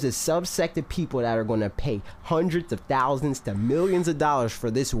that there's a subsect of people that are going to pay hundreds of thousands to millions of dollars for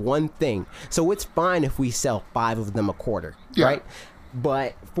this one thing. So it's fine if we sell 5 of them a quarter, Yeah. right?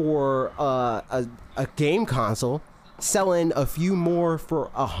 But for a game console, selling a few more for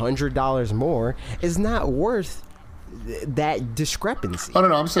 $100 more is not worth that discrepancy. I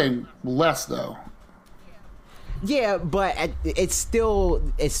don't know. I'm saying less though. Yeah, but it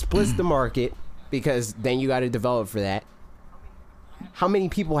splits the market because then you got to develop for that. How many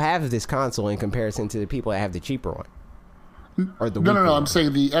people have this console in comparison to the people that have the cheaper one? Or the No. weaker I'm one?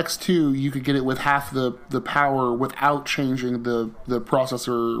 saying the X2, you could get it with half the power without changing the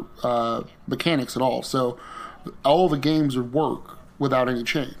processor mechanics at all. So all the games would work without any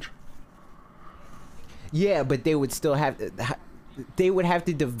change. Yeah, but they would still have. They would have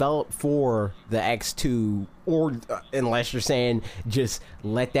to develop for the X2, or unless you're saying just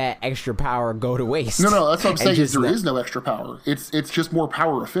let that extra power go to waste. No, that's what I'm And saying. just There let- is no extra power. It's just more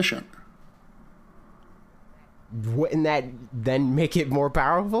power efficient. Wouldn't that then make it more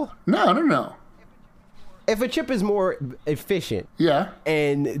powerful? No. If a chip is more efficient Yeah,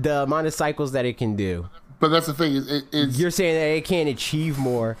 and the amount of cycles that it can do, but that's the thing. It's you're saying that it can't achieve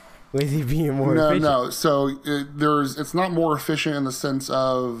more with it being more no, efficient. no. So it's not more efficient in the sense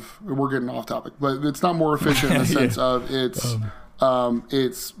of we're getting off topic, but it's not more efficient in the sense of it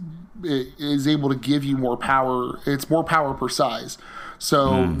is able to give you more power. It's more power per size.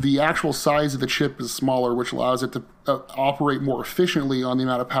 So the actual size of the chip is smaller, which allows it to operate more efficiently on the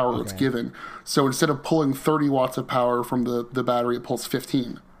amount of power it's given. So instead of pulling 30 watts of power from the battery, it pulls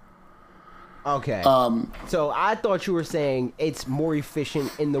 15. Okay. So I thought you were saying it's more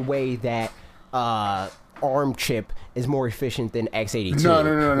efficient in the way that ARM chip is more efficient than x82. No,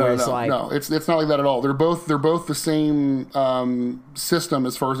 where it's like, no. It's not like that at all. They're both the same system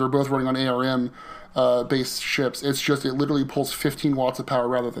as far as they're both running on ARM based chips. It's just it literally pulls 15 watts of power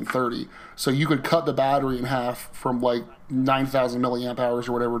rather than 30. So you could cut the battery in half from like 9,000 milliamp hours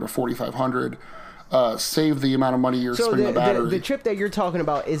or whatever to 4,500. Save the amount of money you're So spending on the battery. the chip that you're talking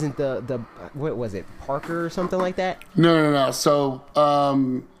about isn't the what was it, Parker or something like that? No. So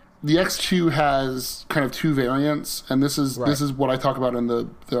the X2 has kind of 2 variants, and this is what I talk about in the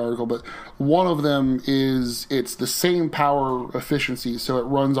article. But one of them is it's the same power efficiency, so it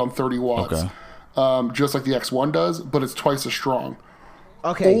runs on 30 watts, just like the X1 does, but it's twice as strong.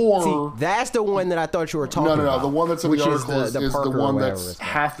 Okay, Or- see, that's the one that I thought you were talking No. about. The one that's in which the article is the Parker or one whatever that's it's called.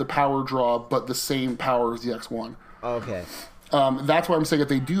 half the power draw, but the same power as the X1. Okay. That's why I'm saying if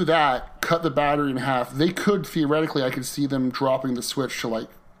they do that, cut the battery in half, they could theoretically, I could see them dropping the Switch to like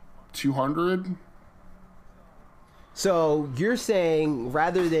 200. So you're saying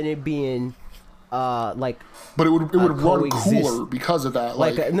rather than it being like But it would run coexist- cooler because of that.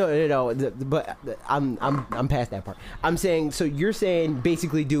 like no, but I'm past that part. I'm saying, so you're saying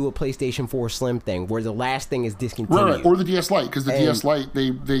basically do a PlayStation 4 Slim thing where the last thing is discontinued. right. Or the DS Lite, because the DS Lite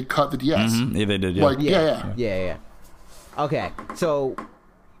they cut the DS. Yeah, they did. Yeah. Like yeah. Okay, so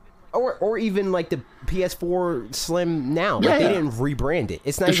or even like the PS4 Slim now, Yeah, like they yeah. didn't rebrand it.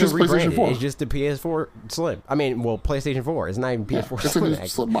 It's not It's even just PlayStation rebranded. 4. It's just the PS4 Slim. I mean, well, PlayStation 4. It's not even PS4 It's Slim. like a actually.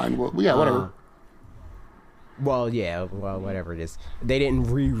 slip mine. Well, yeah, whatever. Well, yeah, well, whatever it is. They didn't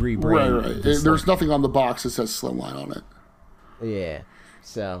rebrand. Right. the Slim. There's nothing on the box that says Slimline on it. Yeah.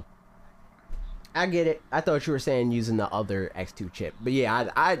 So I get it. I thought you were saying using the other X2 chip, but yeah,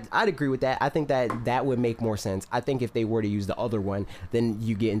 I'd agree with that. I think that would make more sense. I think if they were to use the other one, then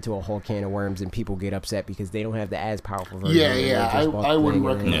you get into a whole can of worms and people get upset because they don't have the as powerful version. Yeah, They yeah. just bought I the wouldn't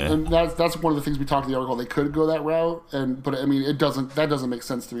thing and- recommend. And that's one of the things we talked in the article. They could go that route, but I mean, that doesn't make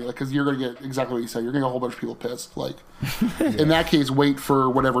sense to me. Like, because you're gonna get exactly what you said. You're gonna get a whole bunch of people pissed. Like, in that case, wait for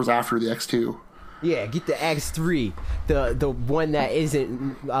whatever's after the X2. Yeah, get the X3, the one that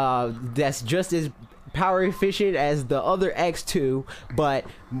isn't that's just as power efficient as the other X2, but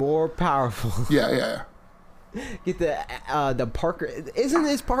more powerful. Yeah. Get the Parker. Isn't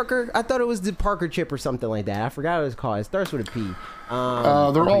this Parker? I thought it was the Parker chip or something like that. I forgot what it was called. It starts with a P. They're I'm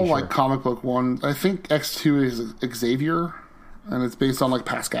all pretty like sure. comic book ones. I think X2 is Xavier, and it's based on like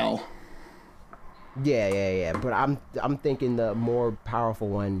Pascal. Yeah. But I'm thinking the more powerful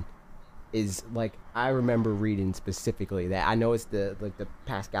one is like I remember reading specifically that. I know it's the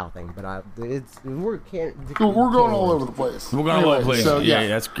Pascal thing, but we're going all over the place. We're going all over the place. So, yeah,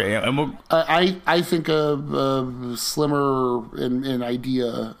 that's great. And I think a slimmer in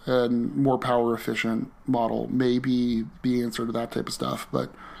idea and more power efficient model may be the answer to that type of stuff.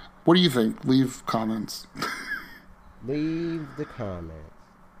 But what do you think? Leave comments. Leave the comments.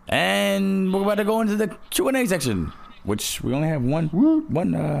 And we're about to go into the Q&A section, which we only have one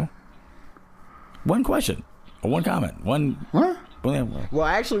question or one comment. What? Well,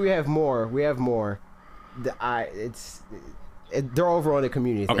 actually, we have more. They're over on the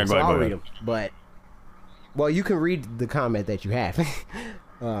community thing, so I'll read them. But you can read the comment that you have.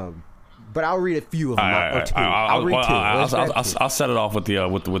 But I'll read a few of them. I'll read two. I'll set it off with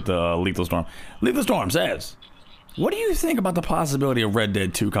the Lethal Storm. Lethal Storm says, "What do you think about the possibility of Red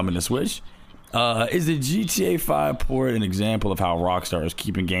Dead 2 coming to Switch? Is the GTA 5 port an example of how Rockstar is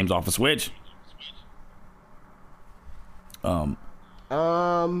keeping games off of Switch?" I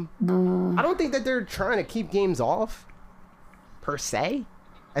don't think that they're trying to keep games off, per se.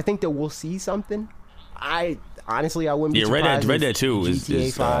 I think that we'll see something. I wouldn't be surprised. Red Dead 2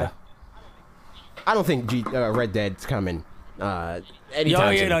 GTA 5. I don't think Red Dead's coming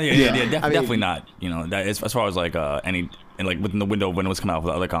anytime soon. Definitely not. You know, that as far as like within the window when it was coming out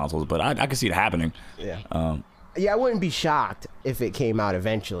with other consoles, but I could see it happening. Yeah. I wouldn't be shocked if it came out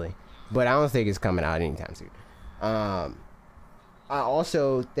eventually, but I don't think it's coming out anytime soon. I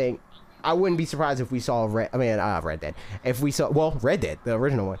also think I wouldn't be surprised if we saw Red Dead. If we saw Red Dead, the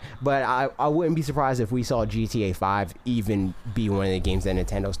original one, but I wouldn't be surprised if we saw GTA 5 even be one of the games that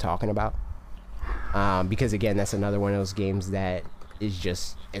Nintendo's talking about. Because again, that's another one of those games that it's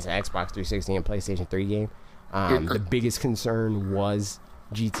an Xbox 360 and PlayStation 3 game. The biggest concern was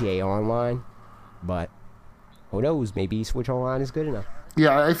GTA Online, but who knows? Maybe Switch Online is good enough.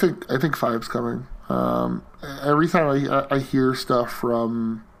 Yeah, I think 5's coming. Every time I hear stuff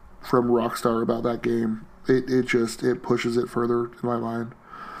from Rockstar about that game, it pushes it further in my mind.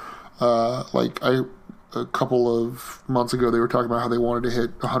 A couple of months ago, they were talking about how they wanted to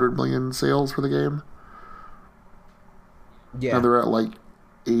hit 100 million sales for the game. Yeah, and they're at like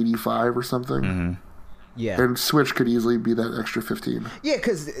 85 or something. Mm-hmm. Yeah, and Switch could easily be that extra 15. Yeah,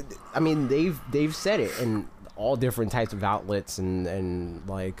 because they've said it in all different types of outlets and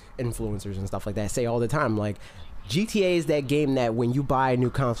like influencers and stuff like that say all the time, like GTA is that game that when you buy a new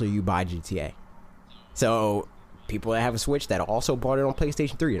console, you buy GTA. So people that have a Switch that also bought it on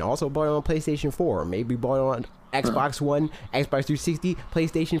PlayStation 3 and also bought it on PlayStation 4, or maybe bought it on Xbox One, Xbox 360,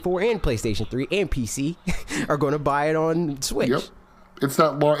 PlayStation 4, and PlayStation 3 and PC are going to buy it on Switch. Yep, it's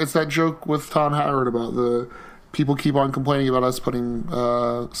that joke with Tom Howard about the people keep on complaining about us putting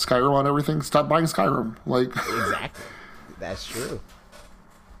Skyrim on everything. Stop buying Skyrim. Exactly, that's true.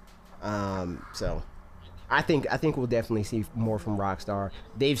 So I think we'll definitely see more from Rockstar.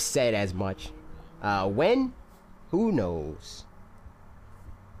 They've said as much. When? Who knows?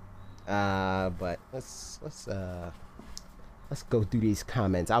 But let's go through these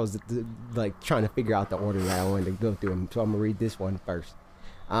comments. I was trying to figure out the order that I wanted to go through them, so I'm gonna read this one first.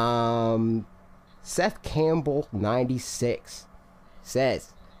 Seth Campbell 96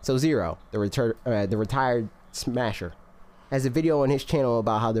 says, "So Zero, the retired Smasher, has a video on his channel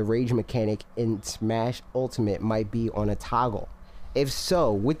about how the rage mechanic in Smash Ultimate might be on a toggle. If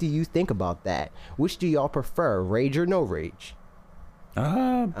so, what do you think about that? Which do y'all prefer, rage or no rage?"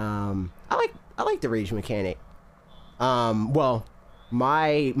 I like the rage mechanic. Well,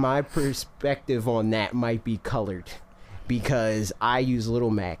 my perspective on that might be colored because I use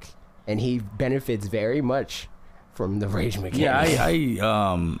Little Mac and he benefits very much from the rage mechanic. Yeah, I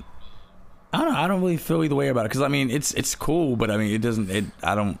don't know. I don't really feel either way about it because I mean it's cool, but I mean it doesn't.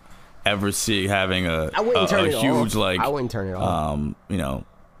 I don't ever see having a huge like. I wouldn't turn it off. You know,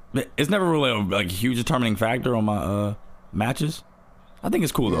 it's never really a huge determining factor on my matches. I think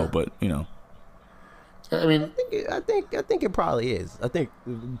it's cool though, but you know. I mean, I think it probably is. I think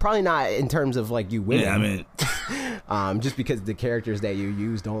probably not in terms of like you winning. Yeah, I mean, just because the characters that you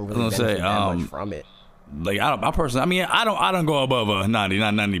use don't really benefit that much from it. Like I personally, I mean, I don't go above a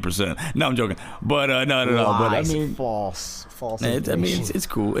 90%. No, I'm joking. But no. But I mean, false. I mean, it's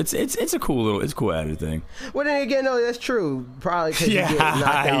cool. It's a cool added thing. Well, then again, no, that's true. Probably because you get knocked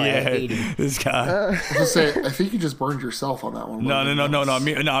out at 80. This guy. I think you just burned yourself on that one. No.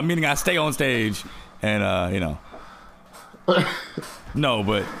 I'm meaning I stay on stage, and you know. No,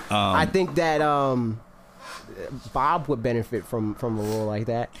 but I think that Bob would benefit from a role like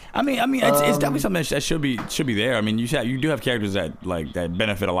that. I mean, it's definitely something that should be there. I mean, you do have characters that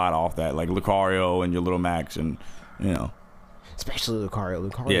benefit a lot off that, like Lucario and your Little Max, and you know, especially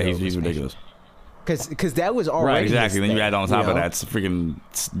Lucario. Yeah, he's ridiculous. Because that was already Right, exactly. his Then you thing, add on top know? of that it's freaking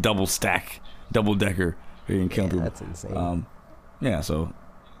double stack, double decker. Freaking killing people. That's insane. Yeah, so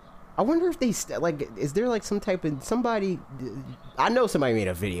I wonder if they is there like some type of somebody? I know somebody made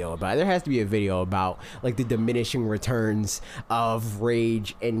a video about it. There has to be a video about like the diminishing returns of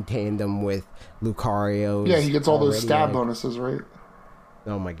Rage in tandem with Lucario. Yeah, he gets all those already, stab like- bonuses, right?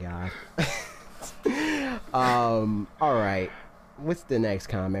 Oh my god. All right. What's the next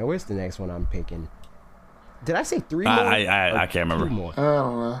comment? Where's the next one I'm picking? Did I say 3 more? I can't remember. 2 more. I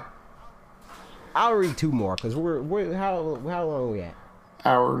don't know. I'll read 2 more because we're how long are we at?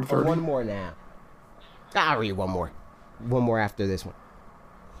 Hour and Or 30. one more now. I'll read one more. One more after this one.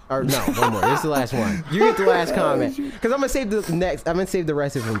 Or no, one more. This is the last one. You get the last comment because I'm gonna save the next. I'm gonna save the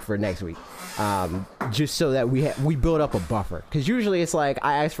rest of them for next week, just so that we build up a buffer. Because usually it's like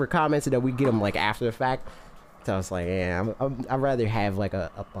I ask for comments and then we get them like after the fact. So it's like, yeah, I'd rather have like a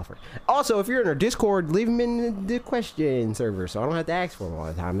buffer. Also, if you're in our Discord, leave them in the question server, so I don't have to ask for them all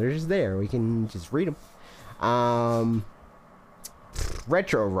the time. They're just there. We can just read them.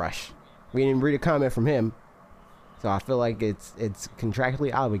 Retro Rush. We didn't read a comment from him, so I feel like it's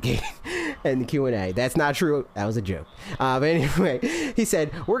contractually obligated in the Q&A. That's not true. That was a joke. But anyway, he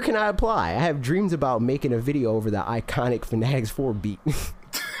said, "Where can I apply? I have dreams about making a video over the iconic Fanatics 4 beat."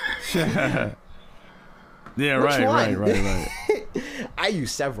 Yeah, Which right. one? I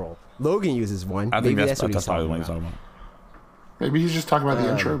use several. Logan uses one. I think Maybe that's what he's probably talking what he's about. talking about. Maybe he's just talking about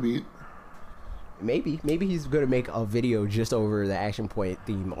the intro beat. Maybe he's gonna make a video just over the Action Point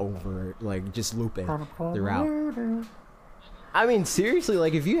theme, over like just looping throughout. I mean, seriously,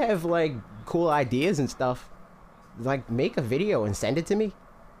 like if you have like cool ideas and stuff, like make a video and send it to me,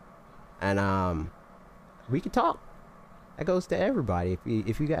 and we can talk. That goes to everybody.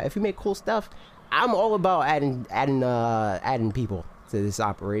 If you make cool stuff, I'm all about adding people to this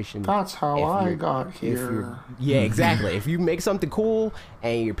operation. That's how If I you- got if here. you- Yeah, exactly. If you make something cool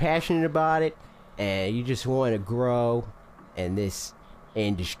and you're passionate about it and you just want to grow in this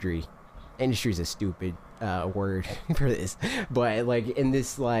industry is a stupid word for this, but like in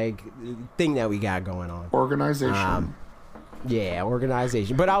this like thing that we got going on. Organization. Yeah,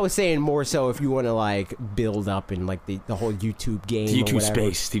 organization. But I was saying more so if you want to like build up in like the whole YouTube game, The or YouTube whatever,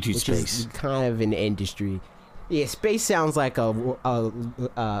 space, the YouTube which space. is kind of an industry. Yeah, space sounds like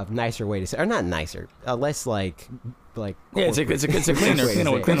a nicer way to say, or not nicer, less like Yeah, it's a cleaner, Way to cleaner say it.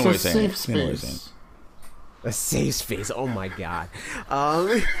 way It's of a saying safe it. Cleaner way of saying it. space. a safe space. Oh my god.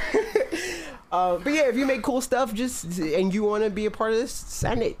 But yeah, if you make cool stuff, and you want to be a part of this,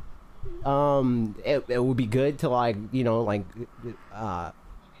 send it. It would be good to like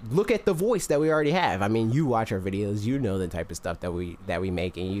look at the voice that we already have. I mean, you watch our videos, you know the type of stuff that we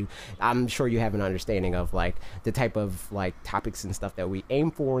make, and I'm sure you have an understanding of like the type of like topics and stuff that we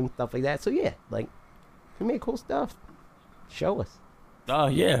aim for and stuff like that. So yeah, like if you make cool stuff, show us.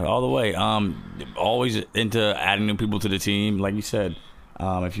 Yeah, all the way. Always into adding new people to the team, like you said.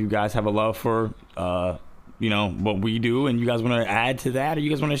 If you guys have a love for what we do, and you guys want to add to that, or you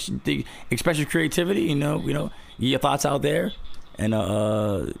guys want to express your creativity, get your thoughts out there, and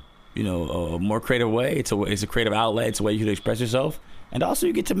a more creative way. It's a creative outlet. It's a way you can express yourself, and also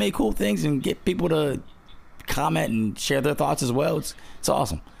you get to make cool things and get people to comment and share their thoughts as well. It's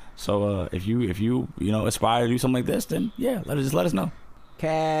awesome. So if you aspire to do something like this, then yeah, let us know.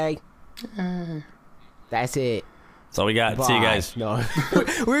 Okay, that's it. That's all we got. Bye. See you guys. No,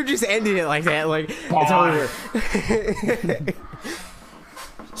 we're just ending it like that. Like Bye. it's over.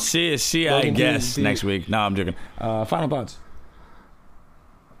 See I Logan, guess do you- next week. No, I'm joking. Final thoughts.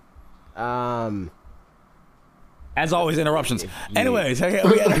 As always, interruptions. Anyways, this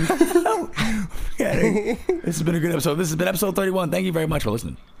has been a good episode. This has been episode 31. Thank you very much for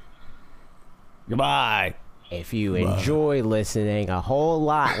listening. Goodbye. If you enjoy listening a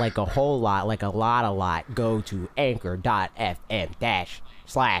lot, go to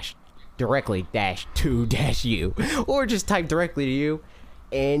anchor.fm/directly-to-you, or just type directly to you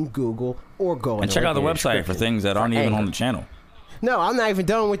in Google, or go And check out the website for description things that aren't even on the channel. No, I'm not even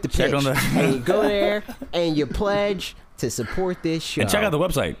done with the pitch. Check on the- And you go there and you pledge to support this show. And check out the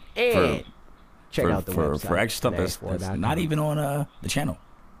website And check out the for website extra stuff that's not even on the channel.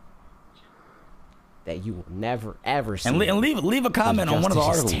 that you will never ever see. And leave a comment on one of the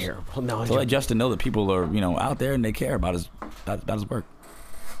Justice is articles terrible. No, to let Justin know that people are out there and they care about his work.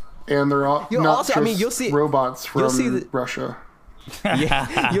 And they're all You'll not also- just I mean, you'll see- robots you'll from see the- Russia.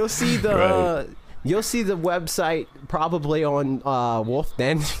 yeah, you'll see the Right. you'll see the website probably on Wolf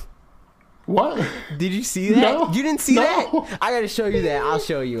Den. What? Did you see that? No. You didn't see No. that? I gotta show you that. I'll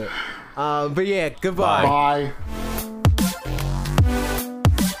show you it. But yeah, goodbye. Bye.